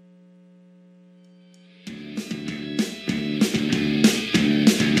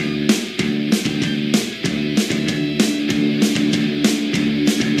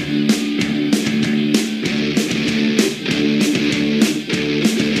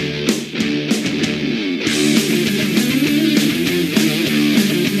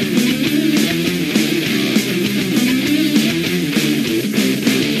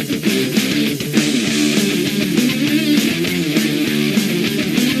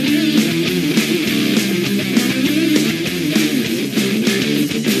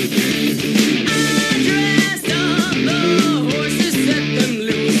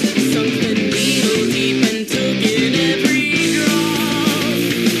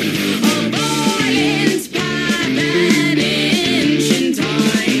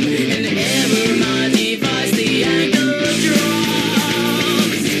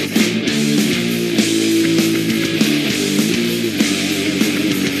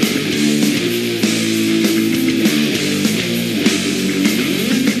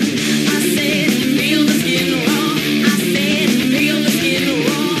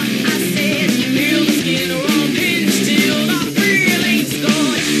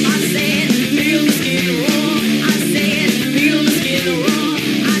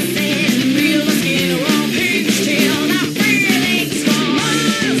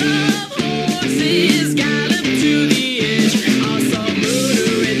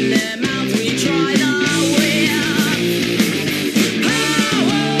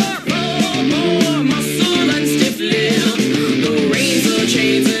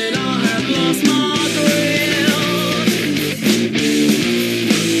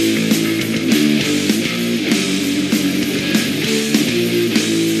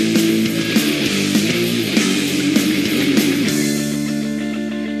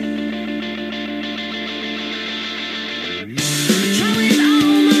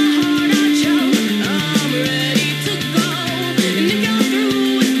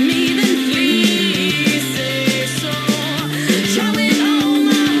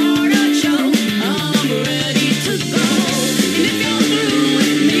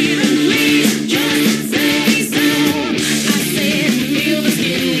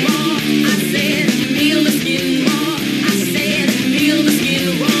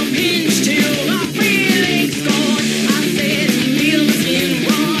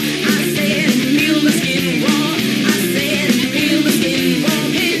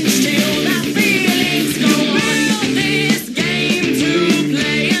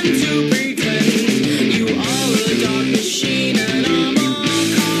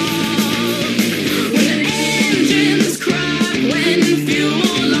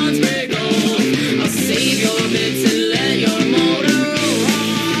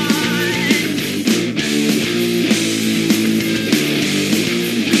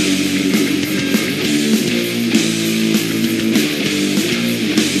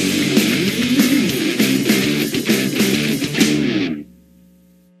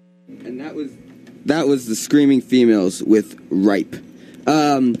 was the Screaming Females with Ripe.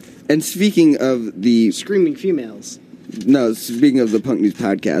 And speaking of the... Screaming Females. No, speaking of the Punk News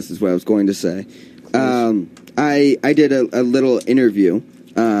Podcast is what I was going to say. I did a little interview.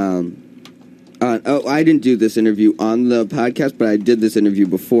 I didn't do this interview on the podcast, but I did this interview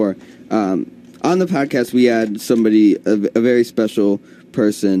before. On the podcast, we had somebody, a very special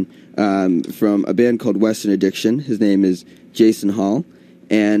person from a band called Western Addiction. His name is Jason Hall.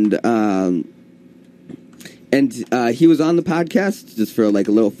 And he was on the podcast just for like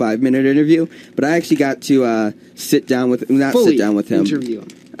a little 5-minute interview. But I actually got to sit down with him. Interview him.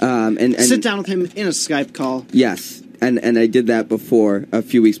 And sit down with him in a Skype call. Yes. And I did that before, a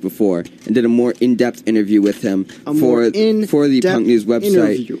few weeks before, and did a more in-depth interview with him for the Punk News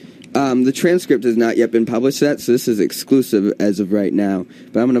website. The transcript has not yet been published yet, so this is exclusive as of right now.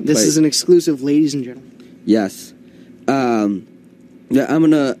 But I'm gonna play. This is an exclusive, ladies and gentlemen. Yes. Yeah,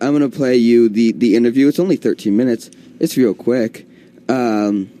 I'm gonna play you the interview. It's only 13 minutes. It's real quick.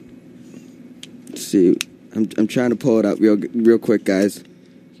 Let's see. I'm trying to pull it up real quick, guys.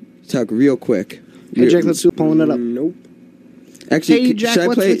 Talk real quick. Hey, Jack, let's do pulling it up. Nope. Actually, hey, Jack, should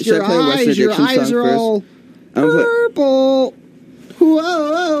I play your Western eyes? Your Addiction eyes song are first? all I'm gonna purple. Whoa,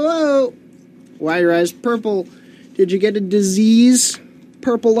 whoa, whoa. Why are your eyes purple? Did you get a disease?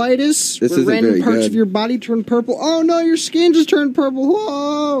 Purplitis? This where isn't random very parts good. of your body turn purple? Oh, no, your skin just turned purple.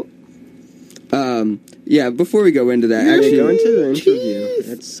 Whoa. Yeah, before we go into that, Your actually, Go into the interview. teeth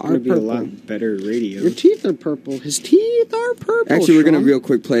That's are going to be a purple. lot better radio. Your teeth are purple. His teeth are purple. actually, we're gonna Sean. real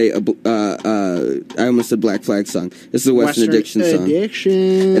quick play I almost said Black Flag song. This is a Western Addiction song,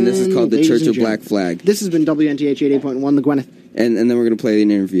 and this is called the Ladies Church and of gentlemen. Black Flag. This has been WNTH 88.1, the Gwyneth. And then we're gonna play the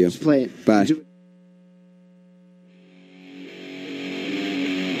interview. Play it. Bye. Do it.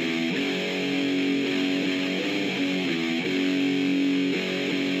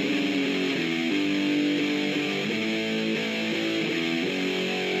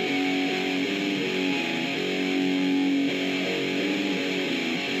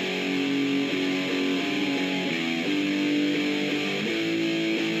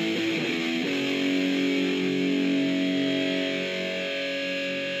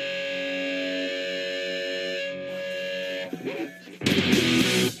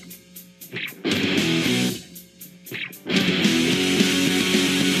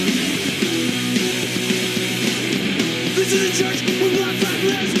 This is a church where black flag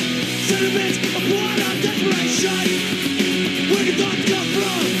lives. Sentiments of blood of desperation. Where can thoughts come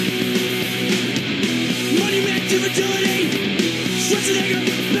from? Monument to fertility. Schwarzenegger,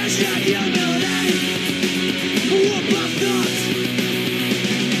 passion at the humility. What about thoughts?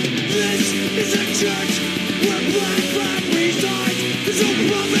 This is a church where black flag resides. There's no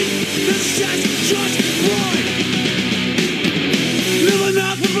profit, no success, just pride. Living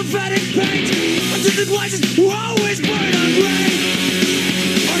off of prophetic paint. Until the glasses will always burn on rain.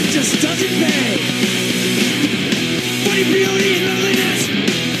 Art just doesn't pay. Funny beauty and loneliness.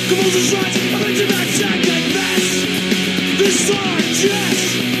 Compulsive slides of intimate second best. This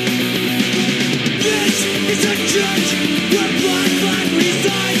largest. This is a church where black flag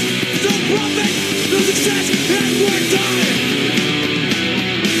resides. No profit, no success, and we're dying.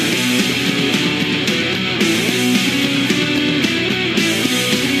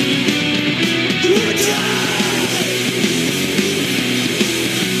 We're dying.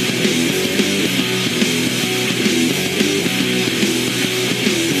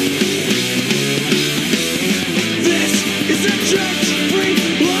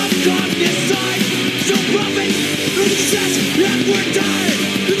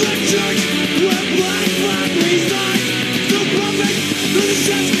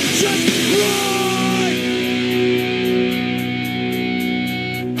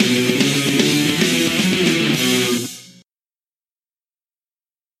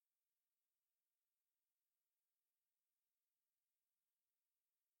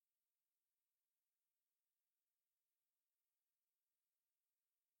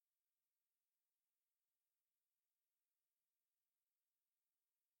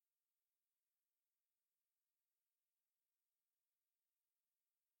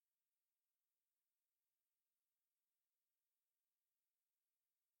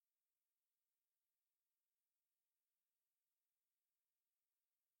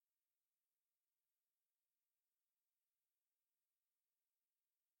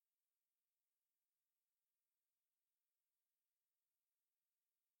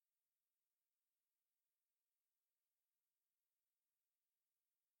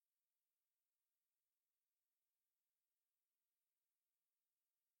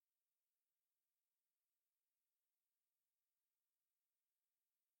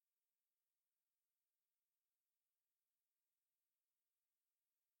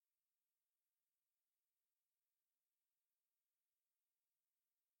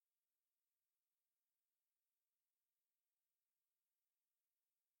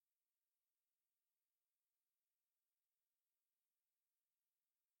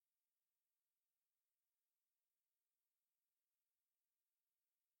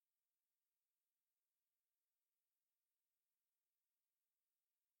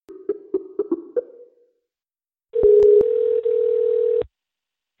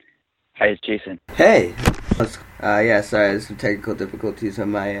 Hi, it's Jason. Hey. Yeah, sorry, there's some technical difficulties on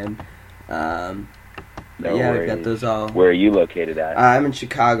my end. No yeah, worries. we got those all. Where are you located at? I'm in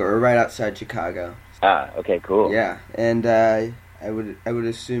Chicago, or right outside Chicago. Okay, cool. Yeah, and I would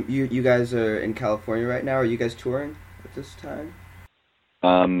assume you guys are in California right now. Are you guys touring at this time?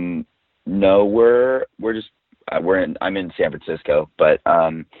 No, I'm in San Francisco, but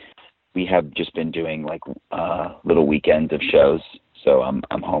we have just been doing like little weekends of shows, so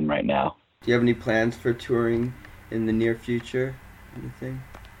I'm home right now. Do you have any plans for touring in the near future? Anything?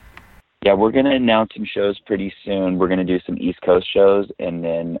 Yeah, we're gonna announce some shows pretty soon. We're gonna do some East Coast shows, and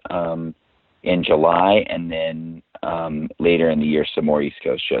then in July, and then later in the year some more East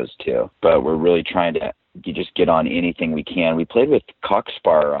Coast shows too. But we're really trying to just get on anything we can. We played with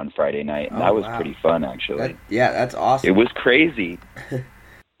Cockspar on Friday night, and that was pretty fun actually. That's awesome. It was crazy.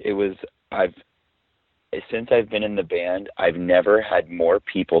 Since I've been in the band, I've never had more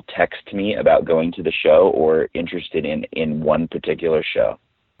people text me about going to the show or interested in one particular show.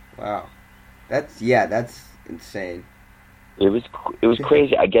 Wow. That's insane. It was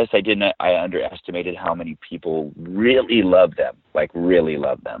crazy. I guess I underestimated how many people really love them. Like really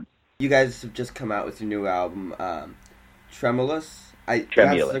love them. You guys have just come out with your new album, Tremulous.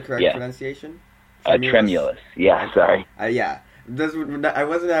 Tremulous. That's the correct pronunciation? Tremulous. Yeah, sorry. Yeah. I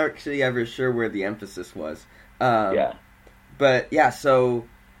wasn't actually ever sure where the emphasis was. Yeah. But yeah, so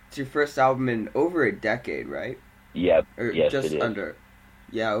it's your first album in over a decade, right? Yep. Or yes, just it is. under.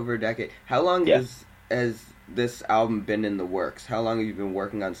 Yeah, over a decade. How long has this album been in the works? How long have you been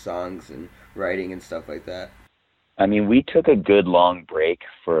working on songs and writing and stuff like that? I mean, we took a good long break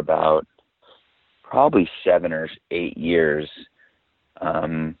for about probably 7 or 8 years.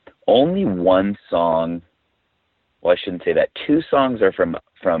 Only one song. Well, I shouldn't say that. 2 songs are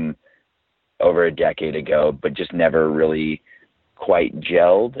from over a decade ago, but just never really quite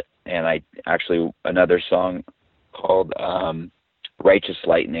gelled. And another song called Righteous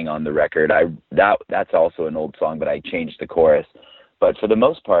Lightning on the record. That's also an old song, but I changed the chorus. But for the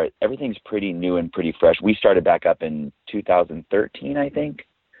most part, everything's pretty new and pretty fresh. We started back up in 2013, I think.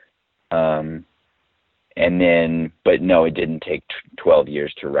 But no, it didn't take 12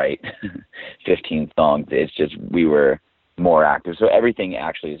 years to write 15 songs. It's just we were more active. So everything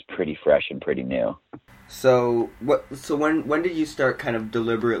actually is pretty fresh and pretty new. So when did you start kind of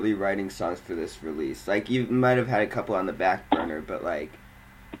deliberately writing songs for this release? Like you might have had a couple on the back burner, but like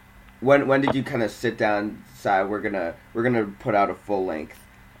when did you kind of sit down and decide we're gonna put out a full length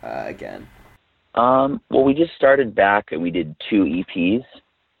again? Well, we just started back and we did 2 EPs.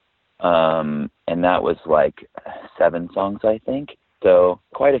 And that was like 7 songs, I think. So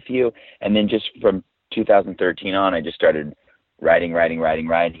quite a few. And then just from 2013 on, I just started writing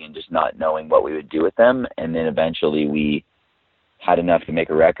and just not knowing what we would do with them. And then eventually we had enough to make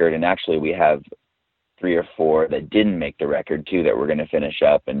a record. And actually we have 3 or 4 that didn't make the record too, that we're going to finish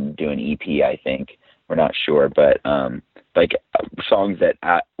up and do an EP, I think. We're not sure, but songs that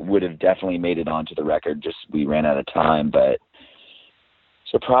would have definitely made it onto the record, just we ran out of time. But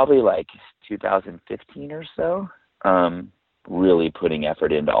so probably like 2015 or so, really putting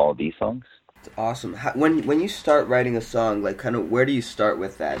effort into all of these songs. It's awesome. When you start writing a song, like kind of where do you start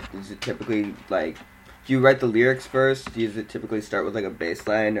with that? Is it typically like, do you write the lyrics first? Does it typically start with like a bass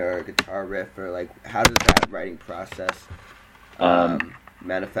line or a guitar riff, or like how does that writing process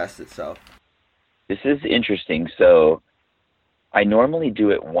manifest itself? This is interesting. So I normally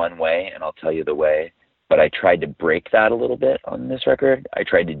do it one way, and I'll tell you the way. But I tried to break that a little bit on this record. I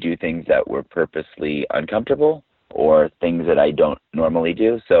tried to do things that were purposely uncomfortable or things that I don't normally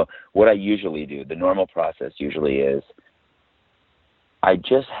do. So what I usually do, the normal process usually is I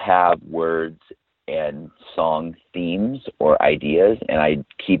just have words and song themes or ideas, and I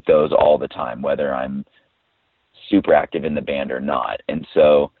keep those all the time, whether I'm super active in the band or not. And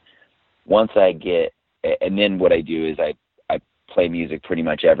so once and then what I do is I play music pretty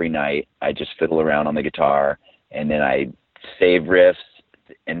much every night. I just fiddle around on the guitar, and then I save riffs,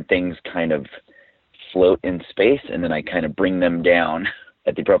 and things kind of float in space, and then I kind of bring them down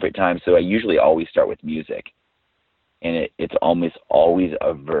at the appropriate time. So I usually always start with music, and it's almost always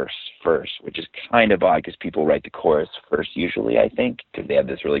a verse first, which is kind of odd because people write the chorus first usually, I think, because they have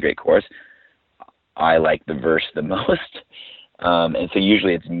this really great chorus. I like the verse the most. And so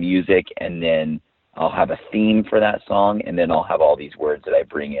usually it's music, and then I'll have a theme for that song, and then I'll have all these words that I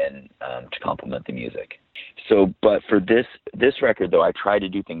bring in to complement the music. So, but for this record, though, I tried to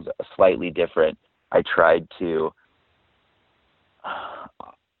do things slightly different. I tried to,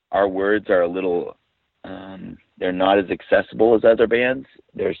 our words are a little, they're not as accessible as other bands.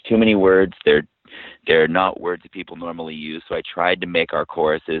 There's too many words. They're they're not words that people normally use. So I tried to make our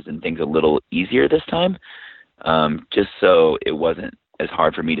choruses and things a little easier this time, just so it wasn't as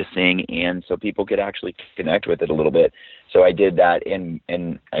hard for me to sing, and so people could actually connect with it a little bit. So I did that, and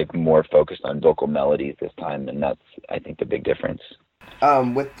I'm more focused on vocal melodies this time, and that's, I think, the big difference.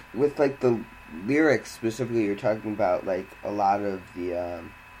 With like the lyrics specifically, you're talking about like a lot of the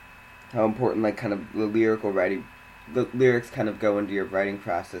how important like kind of the lyrical writing, the lyrics kind of go into your writing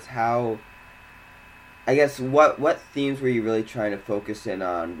process. How, I guess, what themes were you really trying to focus in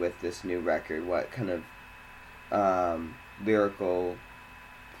on with this new record? What kind of lyrical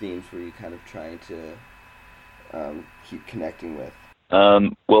themes were you kind of trying to keep connecting with?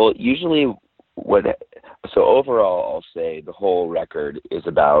 Well, usually so overall, I'll say the whole record is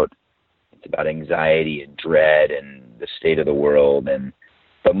about anxiety and dread and the state of the world,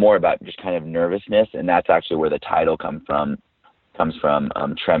 but more about just kind of nervousness, and that's actually where the title comes from.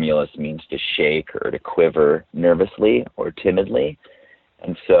 Tremulous means to shake or to quiver nervously or timidly.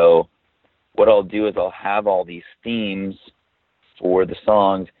 And so what I'll do is I'll have all these themes for the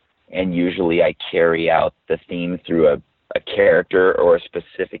songs, and usually I carry out the theme through a character or a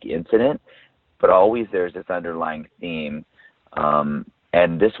specific incident, but always there's this underlying theme.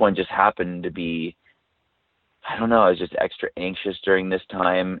 And this one just happened to be, I don't know, I was just extra anxious during this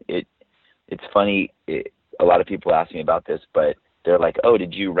time. It's funny, a lot of people ask me about this, but they're like, oh,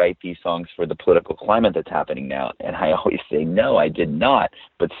 did you write these songs for the political climate that's happening now? And I always say, no, I did not.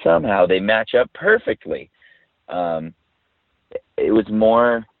 But somehow they match up perfectly. It was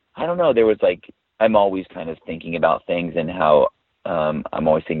more, I don't know, there was like, I'm always kind of thinking about things and how I'm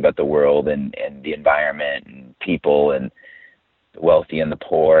always thinking about the world and the environment and people and the wealthy and the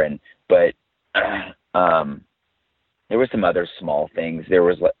poor. But there were some other small things. There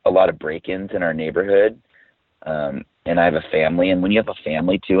was a lot of break-ins in our neighborhood. And I have a family, and when you have a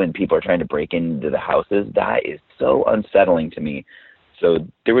family too and people are trying to break into the houses, that is so unsettling to me. So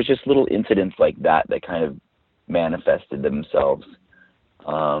there was just little incidents like that kind of manifested themselves.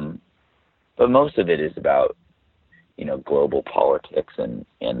 But most of it is about, global politics and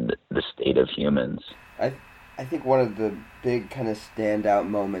the state of humans. I think one of the big kind of standout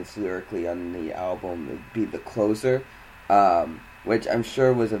moments lyrically on the album would be the closer, which I'm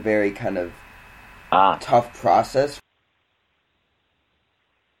sure was a very kind of tough process.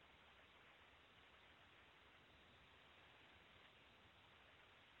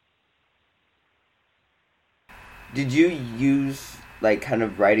 Did you use like kind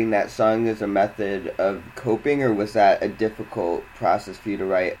of writing that song as a method of coping, or was that a difficult process for you to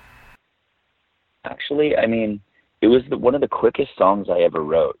write? Actually, I mean, it was one of the quickest songs I ever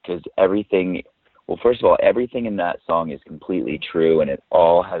wrote, because everything, well, first of all, everything in that song is completely true, and it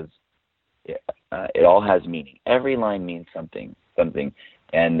all has meaning. Every line means something.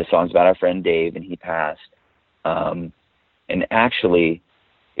 And the song's about our friend Dave, and he passed. And actually,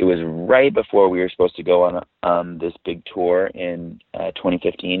 it was right before we were supposed to go on this big tour in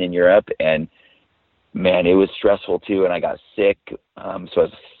 2015 in Europe, and man, it was stressful too, and I got sick. So I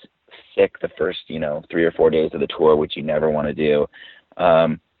was sick the first, 3 or 4 days of the tour, which you never want to do.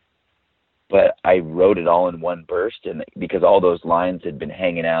 But I wrote it all in one burst, and because all those lines had been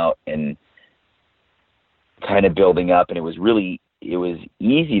hanging out and kind of building up, and it was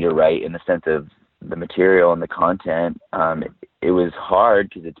easy to write in the sense of the material and the content. It was hard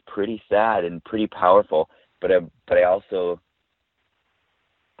because it's pretty sad and pretty powerful, but I also,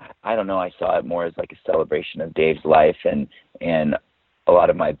 I don't know, I saw it more as like a celebration of Dave's life, and a lot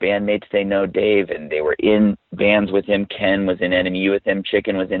of my bandmates, they know Dave, and they were in bands with him. Ken was in NMU with him.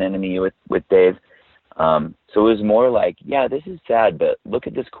 Chicken was in NMU with Dave. So it was more like, yeah, this is sad, but look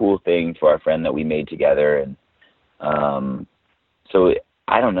at this cool thing for our friend that we made together. And so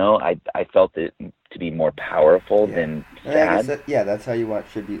I don't know. I felt it to be more powerful than sad. That's how you want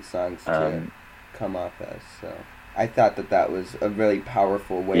tribute songs to come off as. So I thought that was a really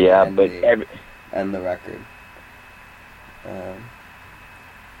powerful way to end the record.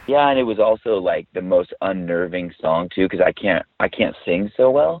 Yeah, and it was also like the most unnerving song too, because I can't sing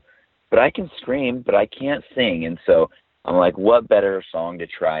so well, but I can scream, but I can't sing, and so I'm like, what better song to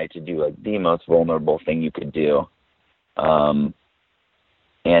try to do like the most vulnerable thing you could do, and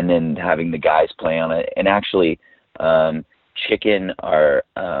then having the guys play on it, and actually, Chicken, our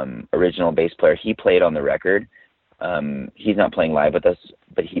original bass player, he played on the record. He's not playing live with us,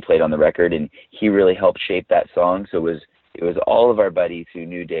 but he played on the record, and he really helped shape that song. So it was all of our buddies who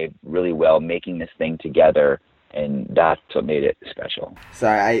knew Dave really well making this thing together, and that's what made it special.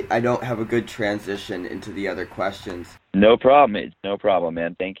 Sorry, I don't have a good transition into the other questions. No problem. It's no problem,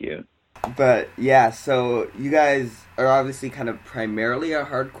 man. Thank you. But yeah, so you guys are obviously kind of primarily a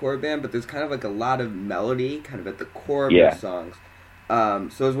hardcore band, but there's kind of like a lot of melody kind of at the core of your songs. So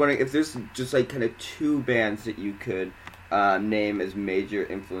I was wondering if there's just like kind of two bands that you could name as major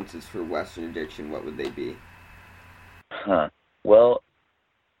influences for Western Addiction, what would they be? Well,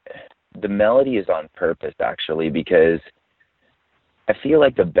 the melody is on purpose, actually, because I feel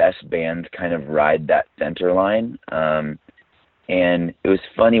like the best bands kind of ride that center line. And it was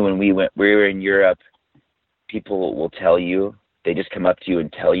funny when we were in Europe, people will tell you, they just come up to you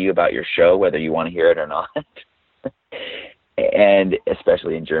and tell you about your show, whether you want to hear it or not. And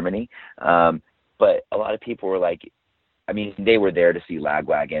especially in Germany. But a lot of people were like, I mean, they were there to see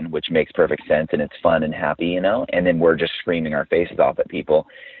Lagwagon, which makes perfect sense, and it's fun and happy, you know, and then we're just screaming our faces off at people.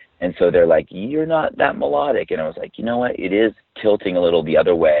 And so they're like, you're not that melodic. And I was like, you know what? It is tilting a little the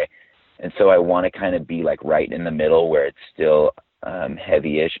other way. And so I want to kind of be like right in the middle where it's still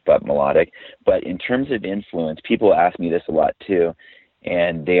heavy-ish but melodic. But in terms of influence, people ask me this a lot too,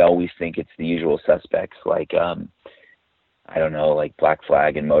 and they always think it's the usual suspects like, I don't know, like Black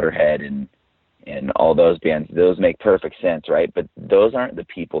Flag and Motorhead and all those bands. Those make perfect sense, right? But those aren't the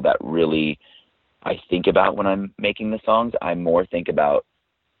people that really I think about when I'm making the songs. I more think about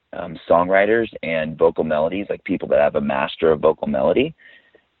songwriters and vocal melodies, like people that have a master of vocal melody.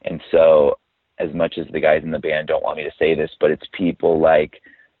 And so as much as the guys in the band don't want me to say this, but it's people like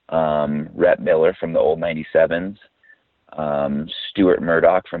Rhett Miller from the old 97s, Stuart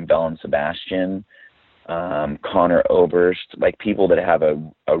Murdoch from Bell and Sebastian, Connor Oberst, like people that have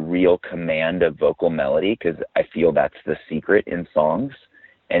a real command of vocal melody, because I feel that's the secret in songs.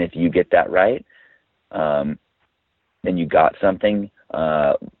 And if you get that right, then you got something.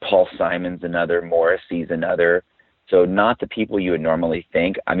 Paul Simon's another, Morrissey's another. So not the people you would normally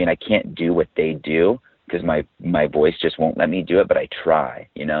think. I mean, I can't do what they do because my voice just won't let me do it, but I try,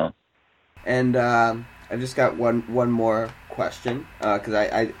 you know? And I've just got one more question, because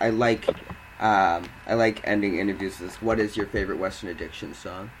I like ending interviews with this. What is your favorite Western Addiction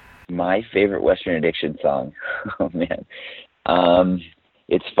song? My favorite Western Addiction song? Oh, man.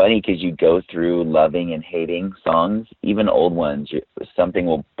 It's funny because you go through loving and hating songs, even old ones. Something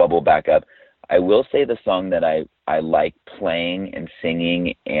will bubble back up. I will say the song that I like playing and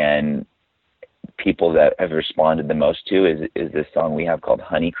singing and people that have responded the most to is this song we have called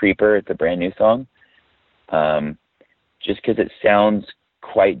Honey Creeper. It's a brand new song. Just because it sounds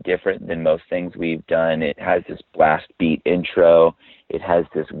quite different than most things we've done. It has this blast beat intro. It has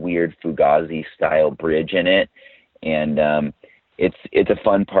this weird Fugazi style bridge in it. And it's a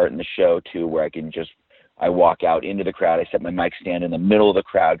fun part in the show too, where I walk out into the crowd. I set my mic stand in the middle of the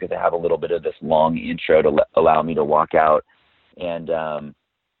crowd because I have a little bit of this long intro to allow me to walk out. And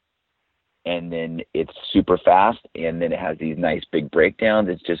then it's super fast, and then it has these nice big breakdowns.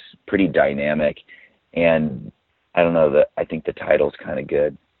 It's just pretty dynamic. And I don't know, I think the title's kind of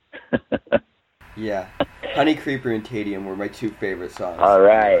good. Yeah. Honey Creeper and Tadium were my two favorite songs. All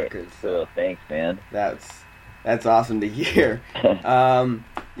right. So thanks, man. That's awesome to hear.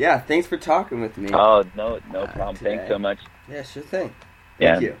 Yeah, thanks for talking with me. Oh, no problem. Today. Thanks so much. Yeah, sure thing.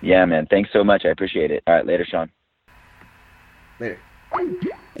 Thank you. Yeah, man. Thanks so much. I appreciate it. All right, later, Sean. Later.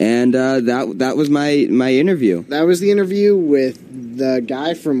 And that was my interview. That was the interview with the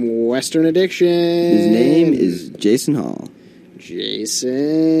guy from Western Addiction. His name is Jason Hall.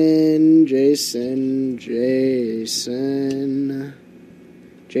 Jason.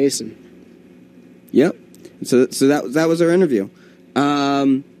 Yep. So that was our interview.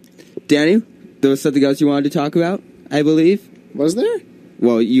 Danny, there was something else you wanted to talk about, I believe. Was there?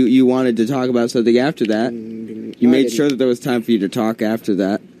 Well, you wanted to talk about something after that. You made sure that there was time for you to talk after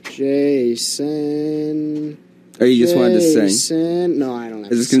that. Jason. Or you just wanted to sing? No, I don't have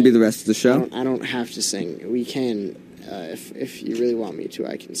to sing. Is this going to be the rest of the show? I don't have to sing. We can, if you really want me to,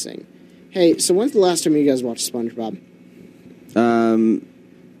 I can sing. Hey, so when's the last time you guys watched SpongeBob?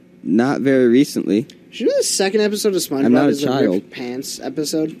 Not very recently. Did you know the second episode of SpongeBob I'm not a is child. the Ripped Pants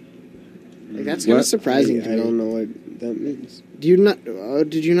episode? Like, that's kind of surprising to me. I don't know what that means. Did you not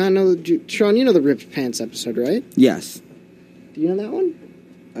know... Sean, you know the Ripped Pants episode, right? Yes. Do you know that one?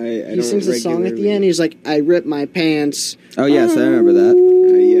 He sings a song at the end. He's like, I ripped my pants. Oh, yes, I remember that.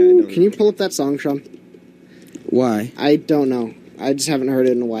 Yeah, I don't. Can you pull up that song, Sean? Why? I don't know. I just haven't heard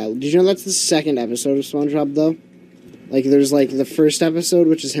it in a while. Did you know that's the second episode of SpongeBob, though? Like, there's, like, the first episode,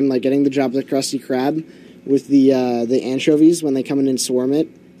 which is him, like, getting the job with Krusty Krab with the anchovies when they come in and swarm it.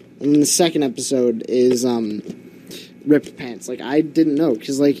 And then the second episode is, Ripped Pants. Like, I didn't know,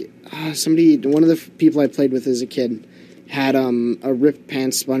 because, like, one of the people I played with as a kid had, a Ripped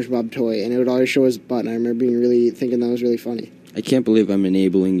Pants SpongeBob toy, and it would always show his butt, and I remember thinking that was really funny. I can't believe I'm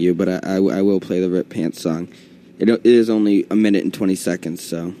enabling you, but I will play the Rip Pants song. It is only 1 minute and 20 seconds,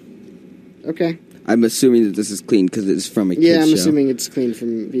 so... Okay. I'm assuming that this is clean because it's from a kid's show. Yeah, I'm assuming it's clean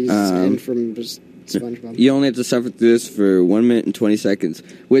from and from SpongeBob. You only have to suffer through this for 1 minute and 20 seconds,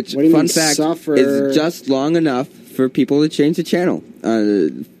 which, What do you fun mean, fact, suffer? is just long enough for people to change the channel.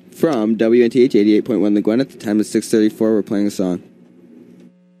 From WNTH 88.1 The Gwinnett, the time is 6:34. We're playing a song.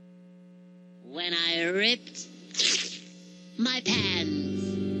 When I ripped my pants,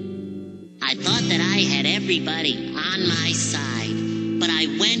 I thought that I had everybody on my side, but I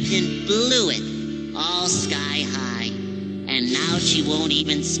went and blew it all sky high, and now she won't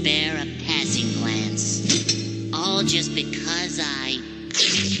even spare a passing glance, all just because I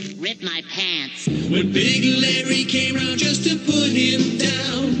ripped my pants. When Big Larry came round just to put him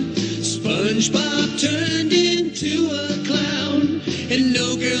down, SpongeBob turned into a clown, and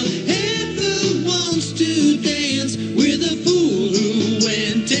no girl ever wants to dance with a fool who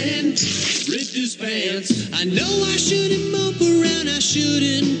went and ripped his pants. I know I shouldn't mope around, I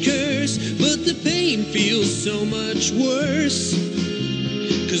shouldn't curse, but the pain feels so much worse.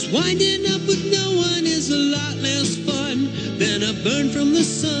 'Cause winding up with no one is a lot less fun than a burn from the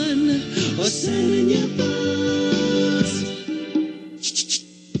sun or selling your balls.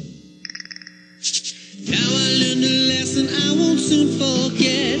 Now I learned a lesson I won't soon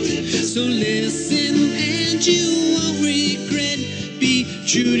forget. So listen and you won't regret. Be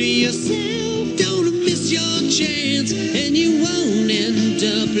true to yourself, don't miss your chance, and you won't end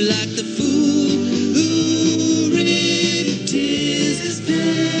up like the fool who ripped his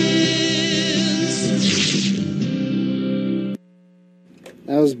pants.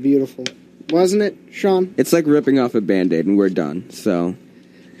 That was beautiful. Wasn't it, Sean? It's like ripping off a Band-Aid, and we're done, so...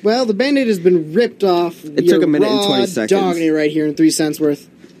 Well, the Band-Aid has been ripped off. It took 1 minute and 20 seconds. Dogging it right here in 3 cents worth.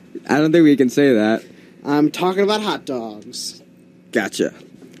 I don't think we can say that. I'm talking about hot dogs. Gotcha.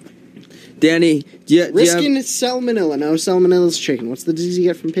 Danny, do you Risking salmonella. No, salmonella's chicken. What's the disease you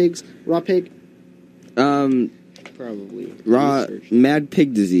get from pigs? Raw pig? Probably. Raw mad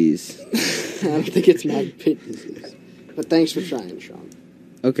pig disease. I don't think it's mad pig disease. But thanks for trying, Sean.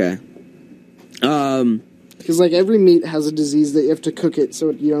 Okay. Because, like, every meat has a disease that you have to cook it so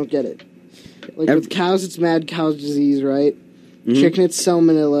you don't get it. Like, with cows, it's mad cow disease, right? Mm-hmm. Chicken, it's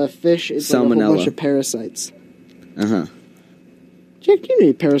salmonella. Fish, it's like a whole bunch of parasites. Uh-huh. Jack, do you know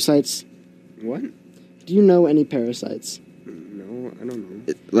any parasites? What? Do you know any parasites? No, I don't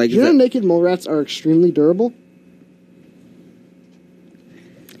know. Like, do you know naked mole rats are extremely durable?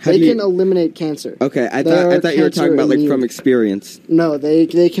 They can eliminate cancer. Okay, I thought you were talking about, like, from experience. No, they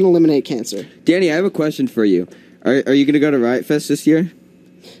can eliminate cancer. Danny, I have a question for you. Are you going to go to Riot Fest this year?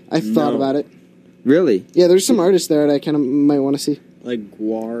 I thought about it. Really? Yeah, there's some artists there that I kind of might want to see. Like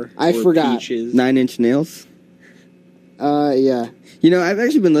Guar. I forgot. Peaches. 9 Inch Nails? Yeah. You know, I've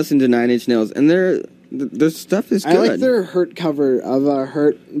actually been listening to 9 Inch Nails, and their stuff is good. I like their Hurt cover of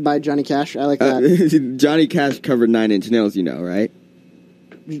Hurt by Johnny Cash. I like that. Johnny Cash covered 9 Inch Nails, you know, right?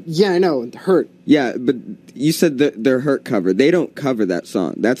 Yeah, I know. Hurt. Yeah, but you said their Hurt cover. They don't cover that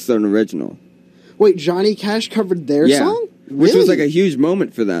song. That's an original. Wait, Johnny Cash covered their song? Which was like a huge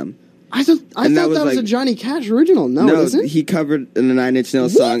moment for them. I thought that was a Johnny Cash original. No, it isn't? He covered the 9 Inch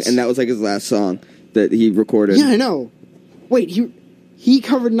Nails song, and that was like his last song that he recorded. Yeah, I know. Wait, he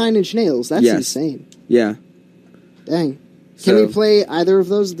covered 9 Inch Nails. That's insane. Yeah. Dang. Can we play either of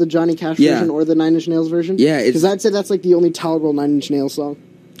those, the Johnny Cash version or the 9 Inch Nails version? Yeah, because I'd say that's like the only tolerable 9 Inch Nails song.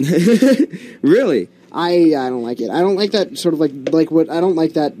 Really? I don't like it. I don't like that sort of like what I don't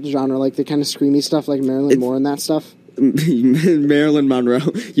like that genre, like the kind of screamy stuff, like Marilyn Moore and that stuff. Marilyn Monroe.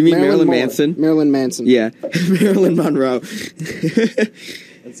 You mean Marilyn Manson? Marilyn Manson. Yeah, Marilyn Monroe.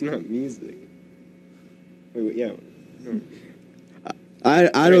 That's not music. Wait, yeah. No.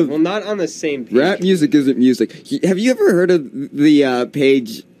 I don't. Well, not on the same page. Rap music isn't music. Have you ever heard of the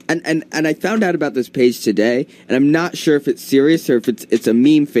page? And I found out about this page today, and I'm not sure if it's serious or if it's a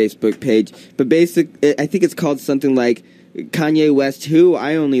meme Facebook page. But I think it's called something like Kanye West Who.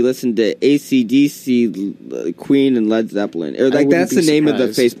 I only listen to AC/DC, Queen, and Led Zeppelin. Or like that's the name of the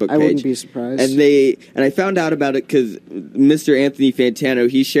Facebook page. I wouldn't be surprised. And I found out about it because Mr. Anthony Fantano,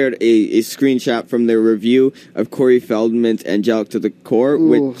 he shared a screenshot from their review of Corey Feldman's Angelic to the Core,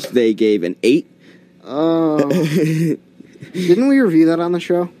 which they gave an 8. Oh. Didn't we review that on the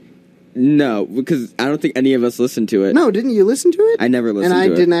show? No, because I don't think any of us listened to it. No, didn't you listen to it? I never listened to it.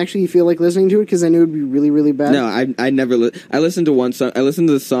 And I didn't actually feel like listening to it because I knew it would be really, really bad? No, I never I listened to one song. I listened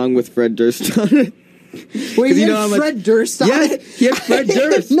to the song with Fred Durst on it. Wait, he had Fred Durst on it? Yeah, he had Fred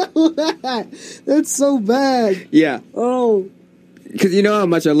Durst. I didn't know that. That's so bad. Yeah. Oh. Because you know how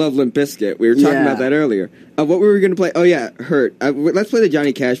much I love Limp Bizkit. We were talking about that earlier. What were we going to play? Oh, yeah, Hurt. Let's play the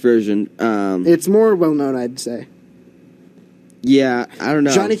Johnny Cash version. It's more well-known, I'd say. Yeah, I don't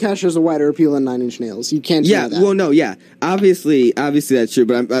know. Johnny Cash has a wider appeal than Nine Inch Nails. You can't Yeah, say that. well, no, yeah. Obviously that's true,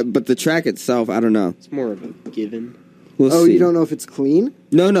 but the track itself, I don't know. It's more of a given. We'll see. You don't know if it's clean?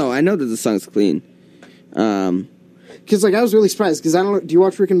 No, I know that the song's clean. Because, I was really surprised, because I don't know, do you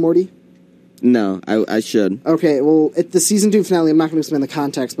watch Rick and Morty? No, I should. Okay, well, at the season 2 finale, I'm not going to explain the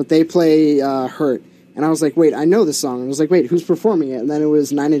context, but they play Hurt. And I was like, wait, I know this song. And I was like, wait, who's performing it? And then it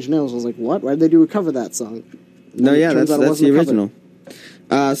was Nine Inch Nails. I was like, what? Why did they do a cover of that song? No, yeah, that's the original.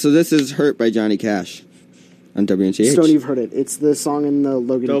 So this is Hurt by Johnny Cash on WNTH. Stone, you've heard it. It's the song in the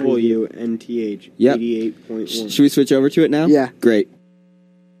Logan preview. WNTH, Yep. 88.1. Should we switch over to it now? Yeah. Great.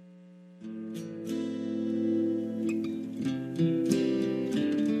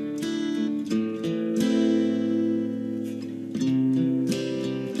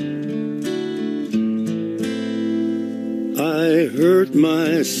 I hurt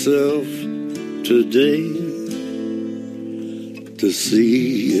myself today to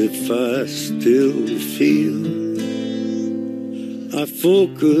see if I still feel. I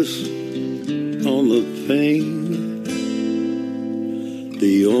focus on the pain,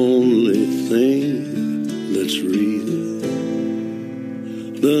 the only thing that's real.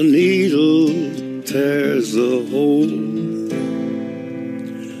 The needle tears a hole,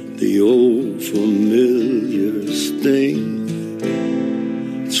 the old familiar sting.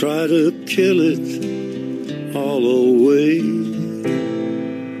 Try to kill it all away,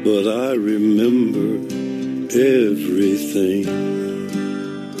 but I remember everything.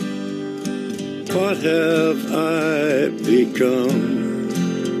 What have I become?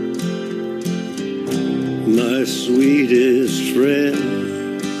 My sweetest friend.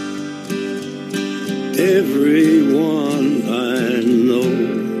 Everyone I know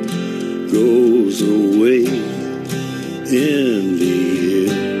goes away in the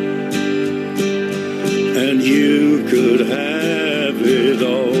end. And you could have it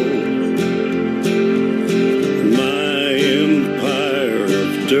all. My empire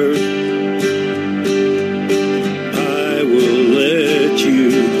of dirt. I will let you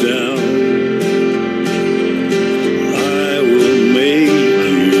down. I will make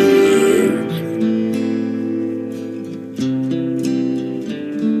you hurt.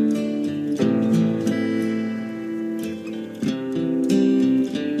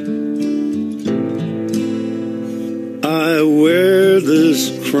 I wear this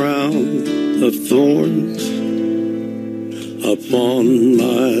crown of thorns upon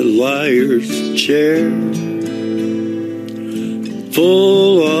my liar's chair,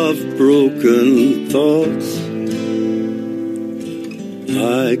 full of broken thoughts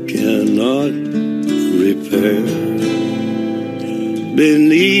I cannot repair.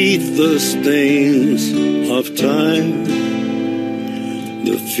 Beneath the stains of time,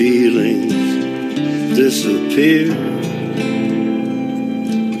 the feelings disappear.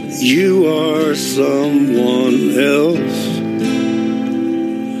 You are someone else.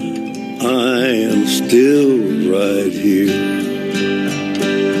 I am still right here.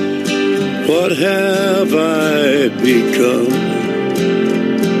 What have I become?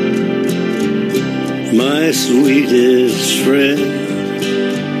 My sweetest friend.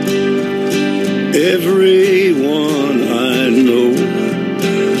 Everyone I know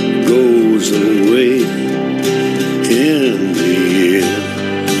goes away in the end.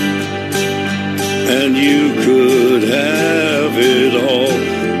 And you could have it all.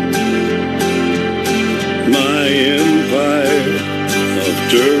 My empire of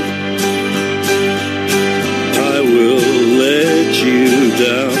dirt. I will let you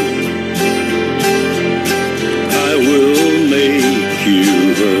down. I will make you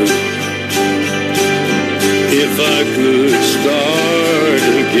hurt. If I could start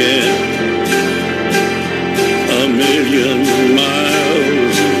again, a million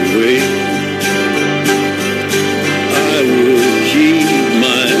miles away, I would keep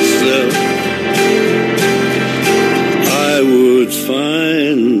myself. I would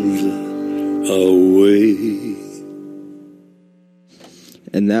find a way.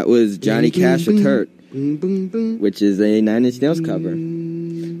 And that was Johnny Cash with Hurt, which is a Nine Inch Nails cover.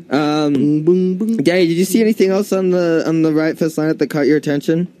 Danny, did you see anything else on the Riot Fest lineup that caught your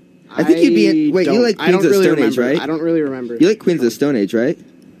attention? I think you'd be in, wait, you like Queens of Stone Age, right? I don't really remember. You like Queens of Stone Age, right?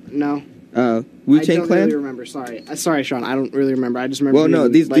 No. Wu-Tang I Clan? don't really remember. Sorry, Sean. I don't really remember. I just remember. Well, no,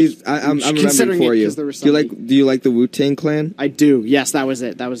 being, these I'm remembering for you. Do you like the Wu-Tang Clan? I do. Yes, that was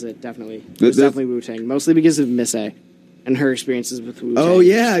it. Definitely. It was definitely Wu-Tang. Mostly because of Miss A and her experiences with Wu-Tang. Oh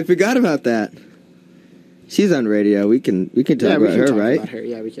yeah, I forgot about that. She's on radio. We can talk Yeah, we about can her, talk right? about her.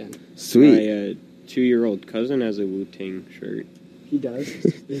 Yeah, we can. Sweet. My 2-year-old cousin has a Wu-Tang shirt. He does.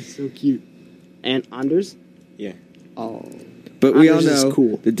 It's so cute. And Anders? Yeah. Oh. But we all Anders is know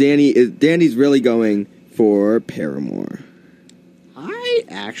cool. that Danny's really going for Paramore. I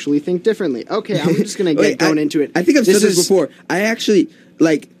actually think differently. Okay, I'm just gonna get going into it. I think I've said this before. I actually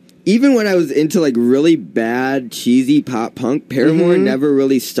even when I was into really bad cheesy pop punk, Paramore never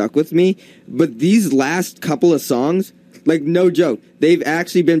really stuck with me. But these last couple of songs, no joke, they've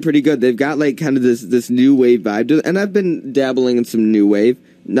actually been pretty good. They've got kind of this new wave vibe to it, and I've been dabbling in some new wave.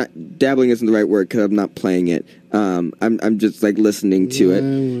 Not dabbling isn't the right word because I'm not playing it. I'm just listening to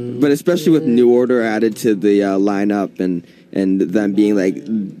it. But especially with New Order added to the lineup and them being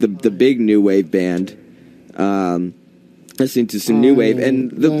the big new wave band. Listening to some new wave and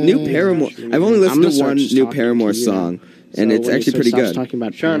the new Paramore. I've only listened to one new Paramore song, and it's actually pretty good. Talking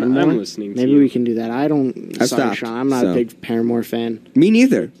about Sean, Paramore, I'm listening to maybe you. we can do that. I don't. I've Sorry, stopped, Sean. I'm not a so. big Paramore fan. Me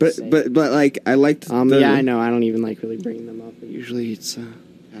neither. But I liked. Yeah, I know. I don't even really bringing them up. But usually it's. Yeah.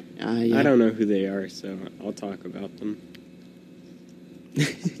 I don't know who they are, so I'll talk about them.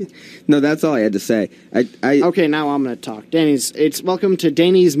 No, that's all I had to say. Okay, now I'm going to talk. It's welcome to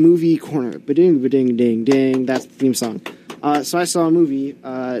Danny's Movie Corner. Ba-ding, ba-ding, ding, ding. That's the theme song. So I saw a movie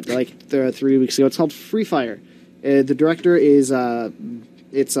 3 weeks ago. It's called Free Fire. The director is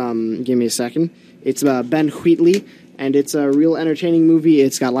give me a second. It's Ben Wheatley, and it's a real entertaining movie.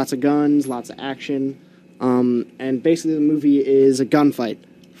 It's got lots of guns, lots of action, and basically the movie is a gunfight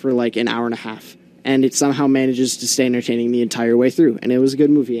for an hour and a half. And it somehow manages to stay entertaining the entire way through. And it was a good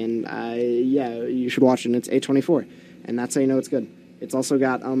movie. And, you should watch it. And it's A24. And that's how you know it's good. It's also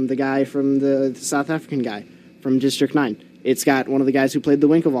got the guy from the South African guy from District 9. It's got one of the guys who played the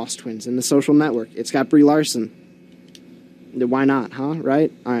Winklevoss twins in The Social Network. It's got Brie Larson. Why not, huh?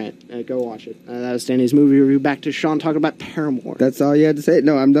 Right? All right. Go watch it. That was Danny's movie review. Back to Sean talking about Paramore. That's all you had to say?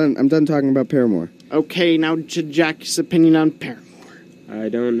 No, I'm done. I'm done talking about Paramore. Okay, now to Jack's opinion on Paramore. I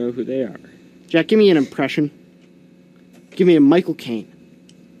don't know who they are. Jack, give me an impression. Give me a Michael Caine.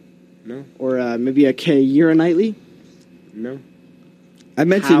 No. Or maybe a Keira Knightley. No. I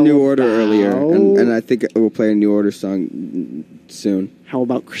mentioned New Order earlier, and I think we'll play a New Order song soon. How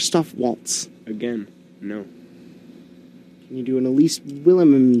about Christoph Waltz? Again, no. Can you do an Elise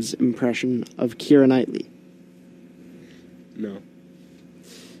Williams impression of Keira Knightley? No.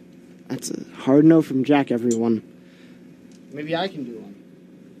 That's a hard no from Jack, everyone. Maybe I can do one.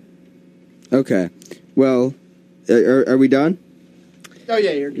 Okay. Well, are we done? Oh,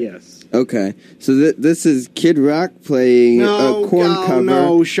 yeah, you're good. Yes. Okay. So this is Kid Rock playing a Korn cover.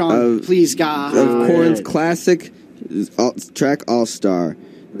 No, Sean, please, God. Of Korn's classic track All-Star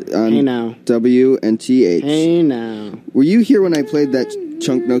on Hey now. WNTH. Hey now. Were you here when I played that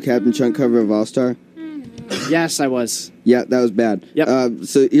Chunk No Captain Chunk cover of All-Star? Yes, I was. Yeah, that was bad. Yep.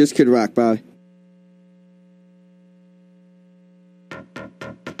 So here's Kid Rock. Bye.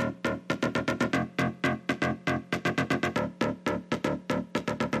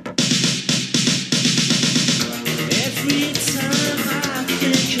 Every time I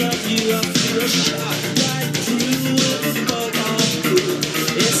think of you, I feel a shot right through the bug of blue.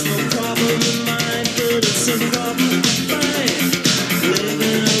 It's no problem of mine, but it's a problem of mine. Living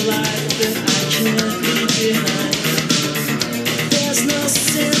a life that I can't leave behind. There's no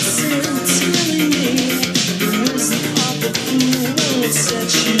sense in telling me the wisdom of the fool won't set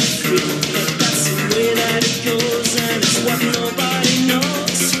you free. But that's the way that it goes, and it's what nobody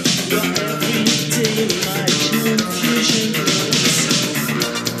knows. Well, every day my confusion grows.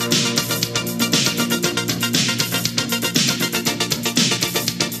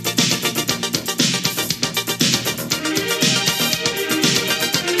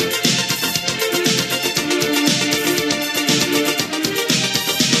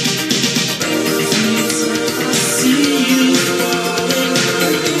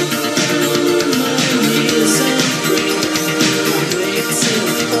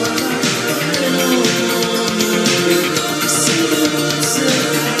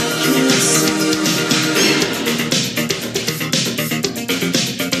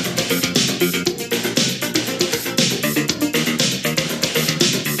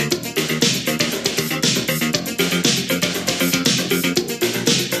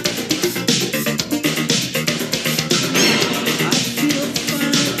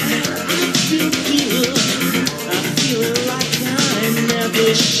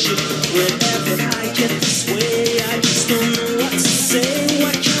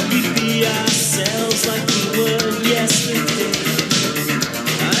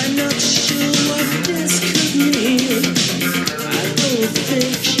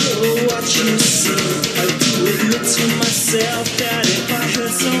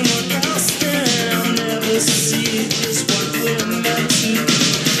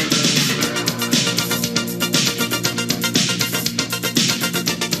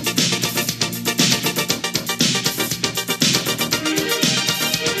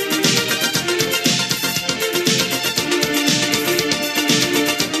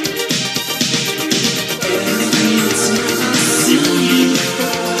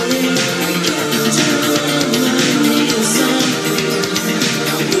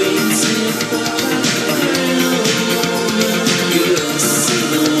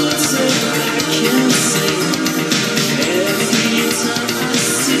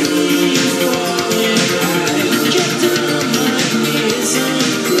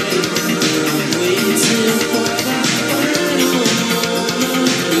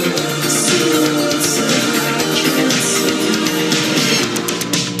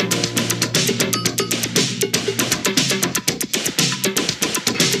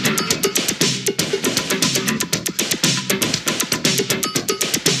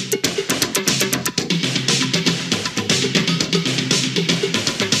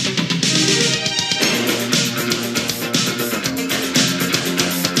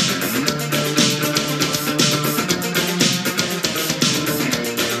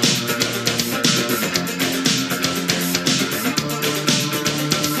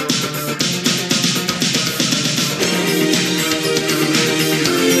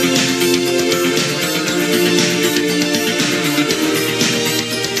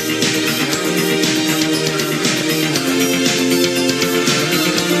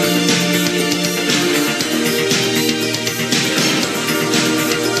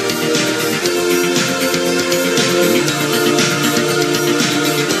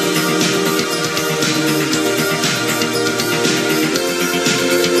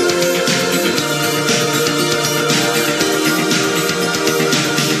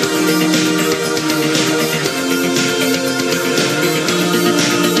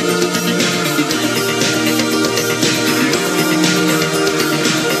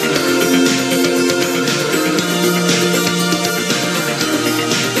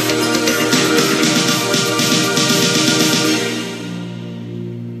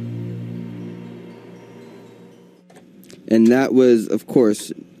 And that was, of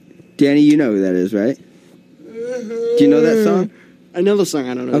course, Danny, you know who that is, right? Do you know that song? I know the song.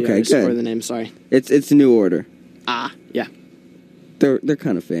 I don't know Okay, the, good. or the name. Sorry. It's New Order. Ah, yeah. They're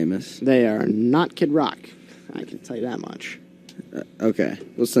kind of famous. They are not Kid Rock. I can tell you that much. Okay.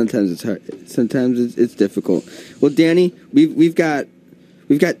 Well, sometimes it's hard. Sometimes it's difficult. Well, Danny, we've got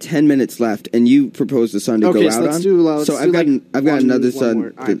 10 minutes left, and you proposed a song to go out let's on. Do, let's so do I've got another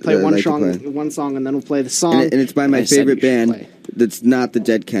song. All right, play one song, and then we'll play the song. And it's by my favorite band. That's not the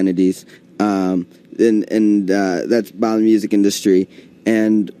Dead Kennedys. And that's Bottom Music Industry.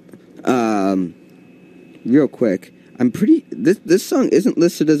 And real quick, I'm pretty. This song isn't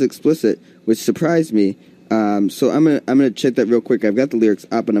listed as explicit, which surprised me. So I'm gonna check that real quick. I've got the lyrics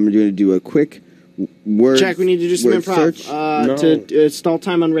up, and I'm going to do a quick word. Jack, we need to do some improv search. to stall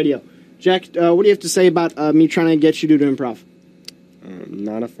time on radio. Jack, what do you have to say about me trying to get you to do improv?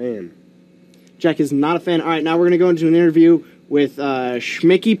 Not a fan. Jack is not a fan. All right, now we're going to go into an interview with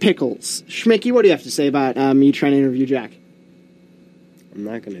Schmicky Pickles. Schmicky, what do you have to say about me trying to interview Jack? I'm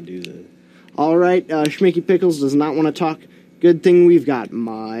not going to do this. All right, Schmicky Pickles does not want to talk. Good thing we've got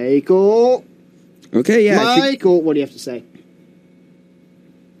Michael. Okay, yeah. Michael, what do you have to say?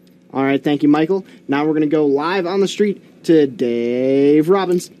 All right, thank you, Michael. Now we're going to go live on the street to Dave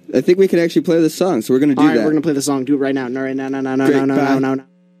Robbins. I think we can actually play the song, so we're going to do that. All right, we're going to play the song. Do it right now. No, right now, no.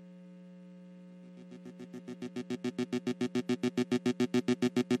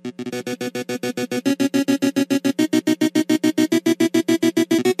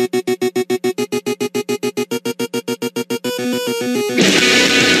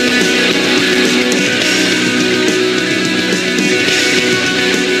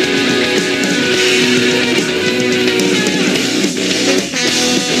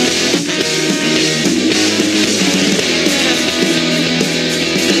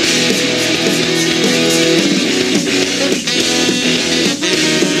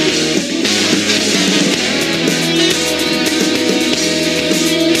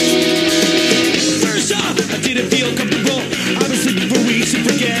 First off, I didn't feel comfortable. I've been sleeping for weeks and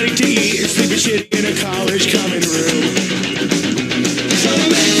forgetting to eat and sleeping shit in a college common room. So I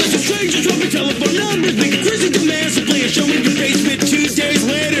met such a stranger, told me telephone numbers, making crazy demands to play a show in your basement 2 days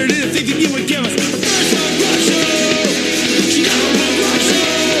later. Didn't think that you would give us a first rock rock show. Chicago rock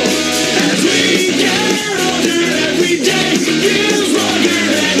show. As we get older, every day feels longer.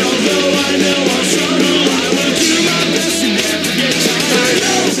 And although I know I'll struggle, I will do my best to never get tired. I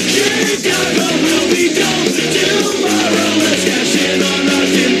know Chicago will be gone tomorrow. Let's cash in on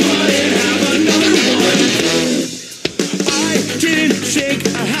nothing but and have another one. I didn't think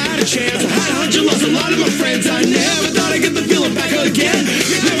I had a chance. I had a hunch, I lost a lot of my friends. I never thought I'd get the feeling back again.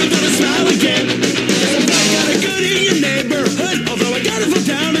 Never thought I'd smile again. I got a good in your neighborhood, although I got it from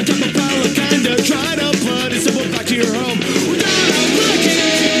down on top of pile of kinda tried to put it simple back to your home. Without a looking,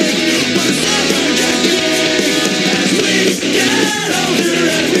 but it's never checking. As we get older,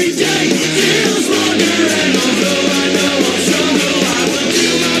 every day feels longer. And although I know I'll struggle, I will do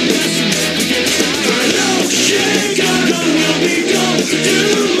my best to never get tired. I know Chicago will be gone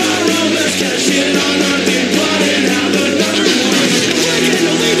tomorrow. Let's cash in on our big blood and have another one. Breaking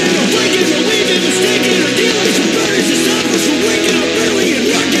or leaving, or breaking or leaving, mistaken or dealing, converting to stop us from waking up early and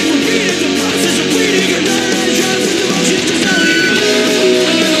rocking. Repeating the process of bleeding and not drives with emotions to selling.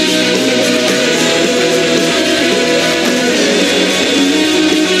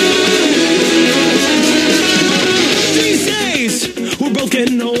 These days, we're both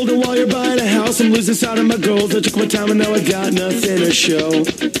getting older while you're buying a house. I'm losing sight of my goals. I took my time and now I got nothing to show.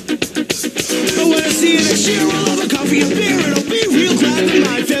 But when I see you next year, I'll have a coffee and beer, and I'll be real glad that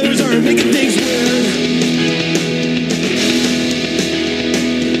my failures aren't making things weird.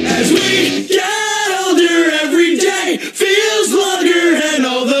 As we get older, every day feels longer, and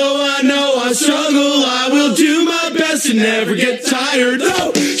although I know I struggle, I will do my best to never get tired.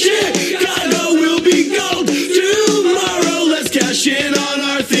 No, Chicago will be gold tomorrow. Let's cash in on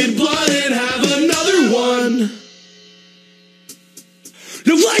our thin blood and have another one.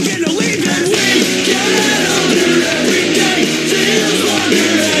 No, like it or leave it, we get older every day, feels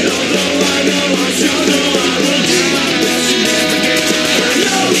longer, and although I know I'll struggle, I will do my best to never get tired.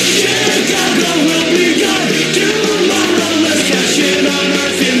 No, Chicago will be gone tomorrow. Let's cash in on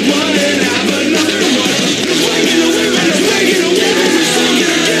our thin blood and have another one. No, like it or leave it, breaking or leaving, mistaken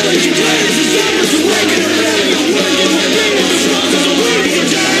or killing, complaining to suffers from waking or living, or working or being in the struggles of bleeding or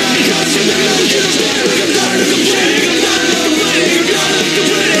dying. I'm constant and no shit, I'm staring, I'm tired of complaining, I'm tired of complaining, I'm tired of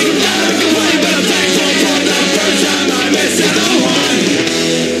complaining, I'm tired of complaining, but I'm thankful for the first time I missed another one.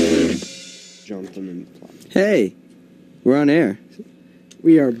 Jonathan and Plot. Hey, we're on air.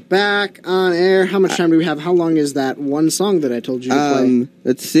 We are back on air. How much time do we have? How long is that one song that I told you to play?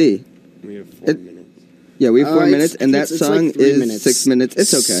 Let's see. We have 4 minutes. Yeah, we have 4 minutes, and that it's song like 3 is minutes. 6 minutes.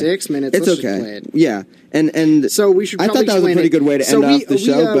 It's okay. 6 minutes. It's Let's okay. Just play it. Yeah, and so we should. I thought that was a pretty good way to end off the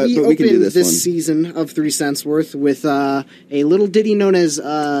show, but we can do this one. Season of 3 Cents Worth with a little ditty known as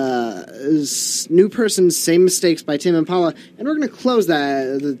 "New Person's Same Mistakes" by Tim Impala, and we're going to close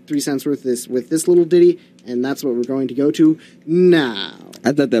the 3 Cents Worth with this little ditty, and that's what we're going to go to now.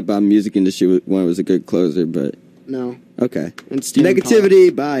 I thought that Bob Music Industry one was a good closer, but no. Okay. It's Tim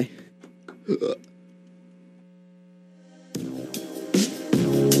Negativity. Bye.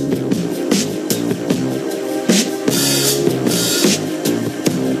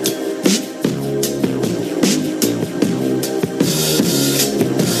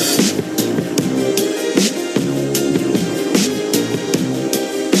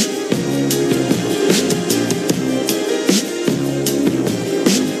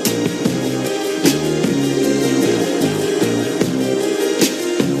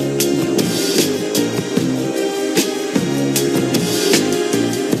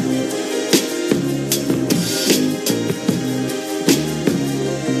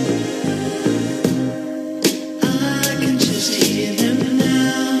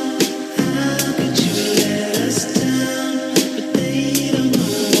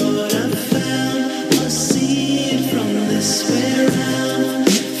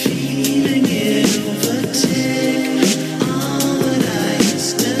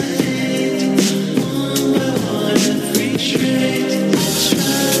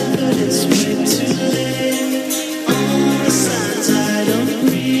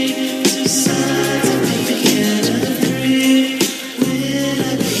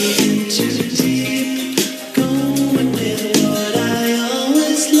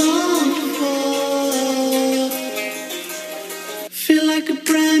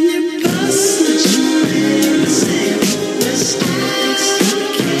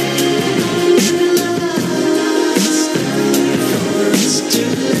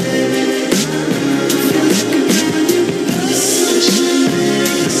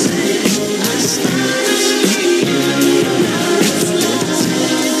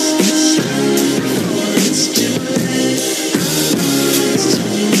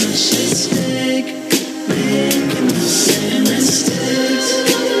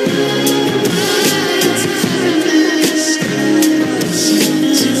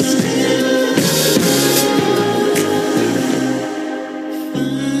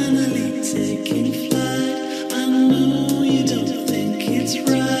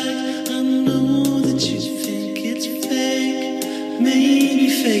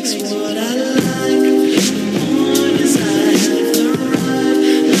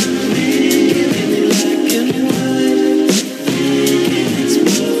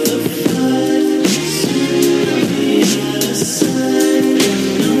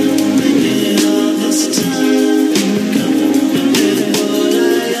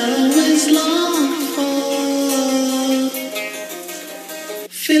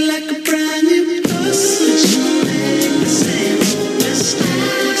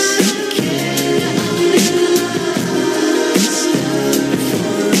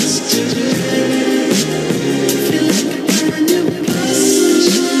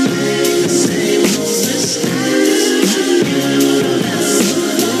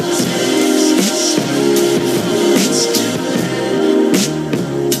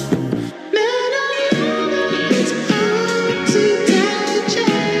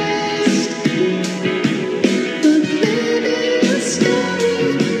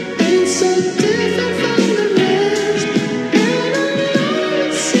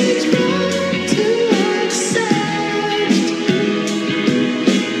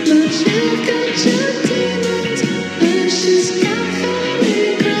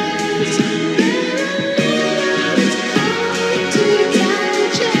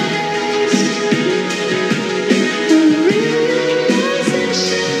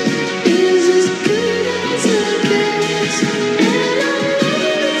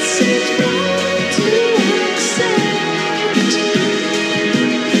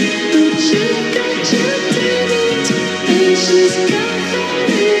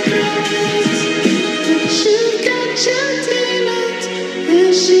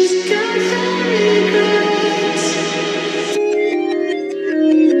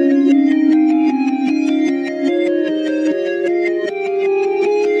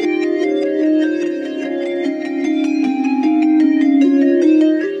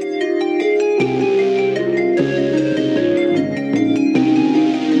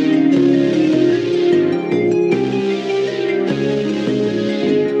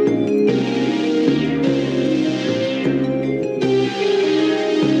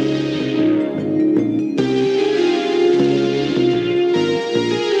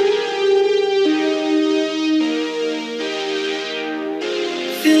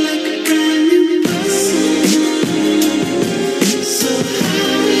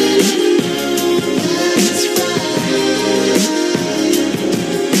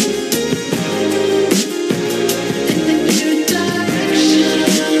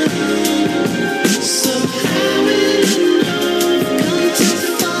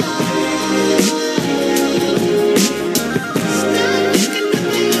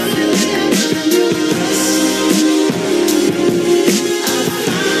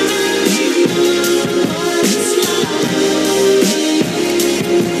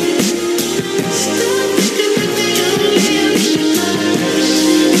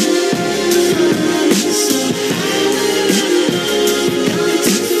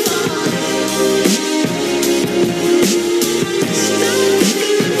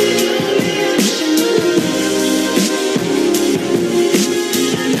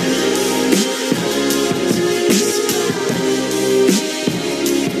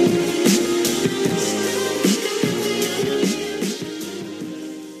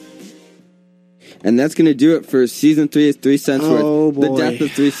 And that's going to do it for season 3 of 3 Cents Worth. Oh, boy. The death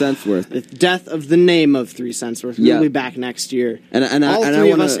of 3 Cents Worth. The death of the name of 3 Cents Worth. Yeah. We'll be back next year. And all I three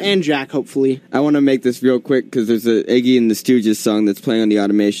wanna, of us and Jack, hopefully. I want to make this real quick because there's a Iggy and the Stooges song that's playing on the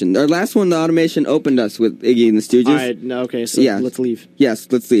automation. Our last one, the automation opened us with Iggy and the Stooges. All right, no, okay, so let's leave. Yes,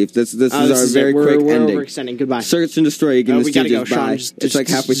 let's leave. This is our very quick we're ending. We're overextending. Goodbye. Search and destroy Iggy and the we gotta Stooges. go, Bye. Sean. It's like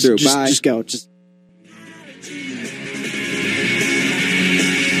halfway through. Bye. Just go. Just.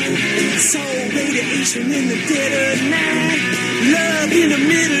 Soul radiation in the dead of night. Love in the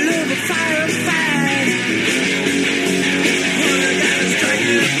middle of a fire.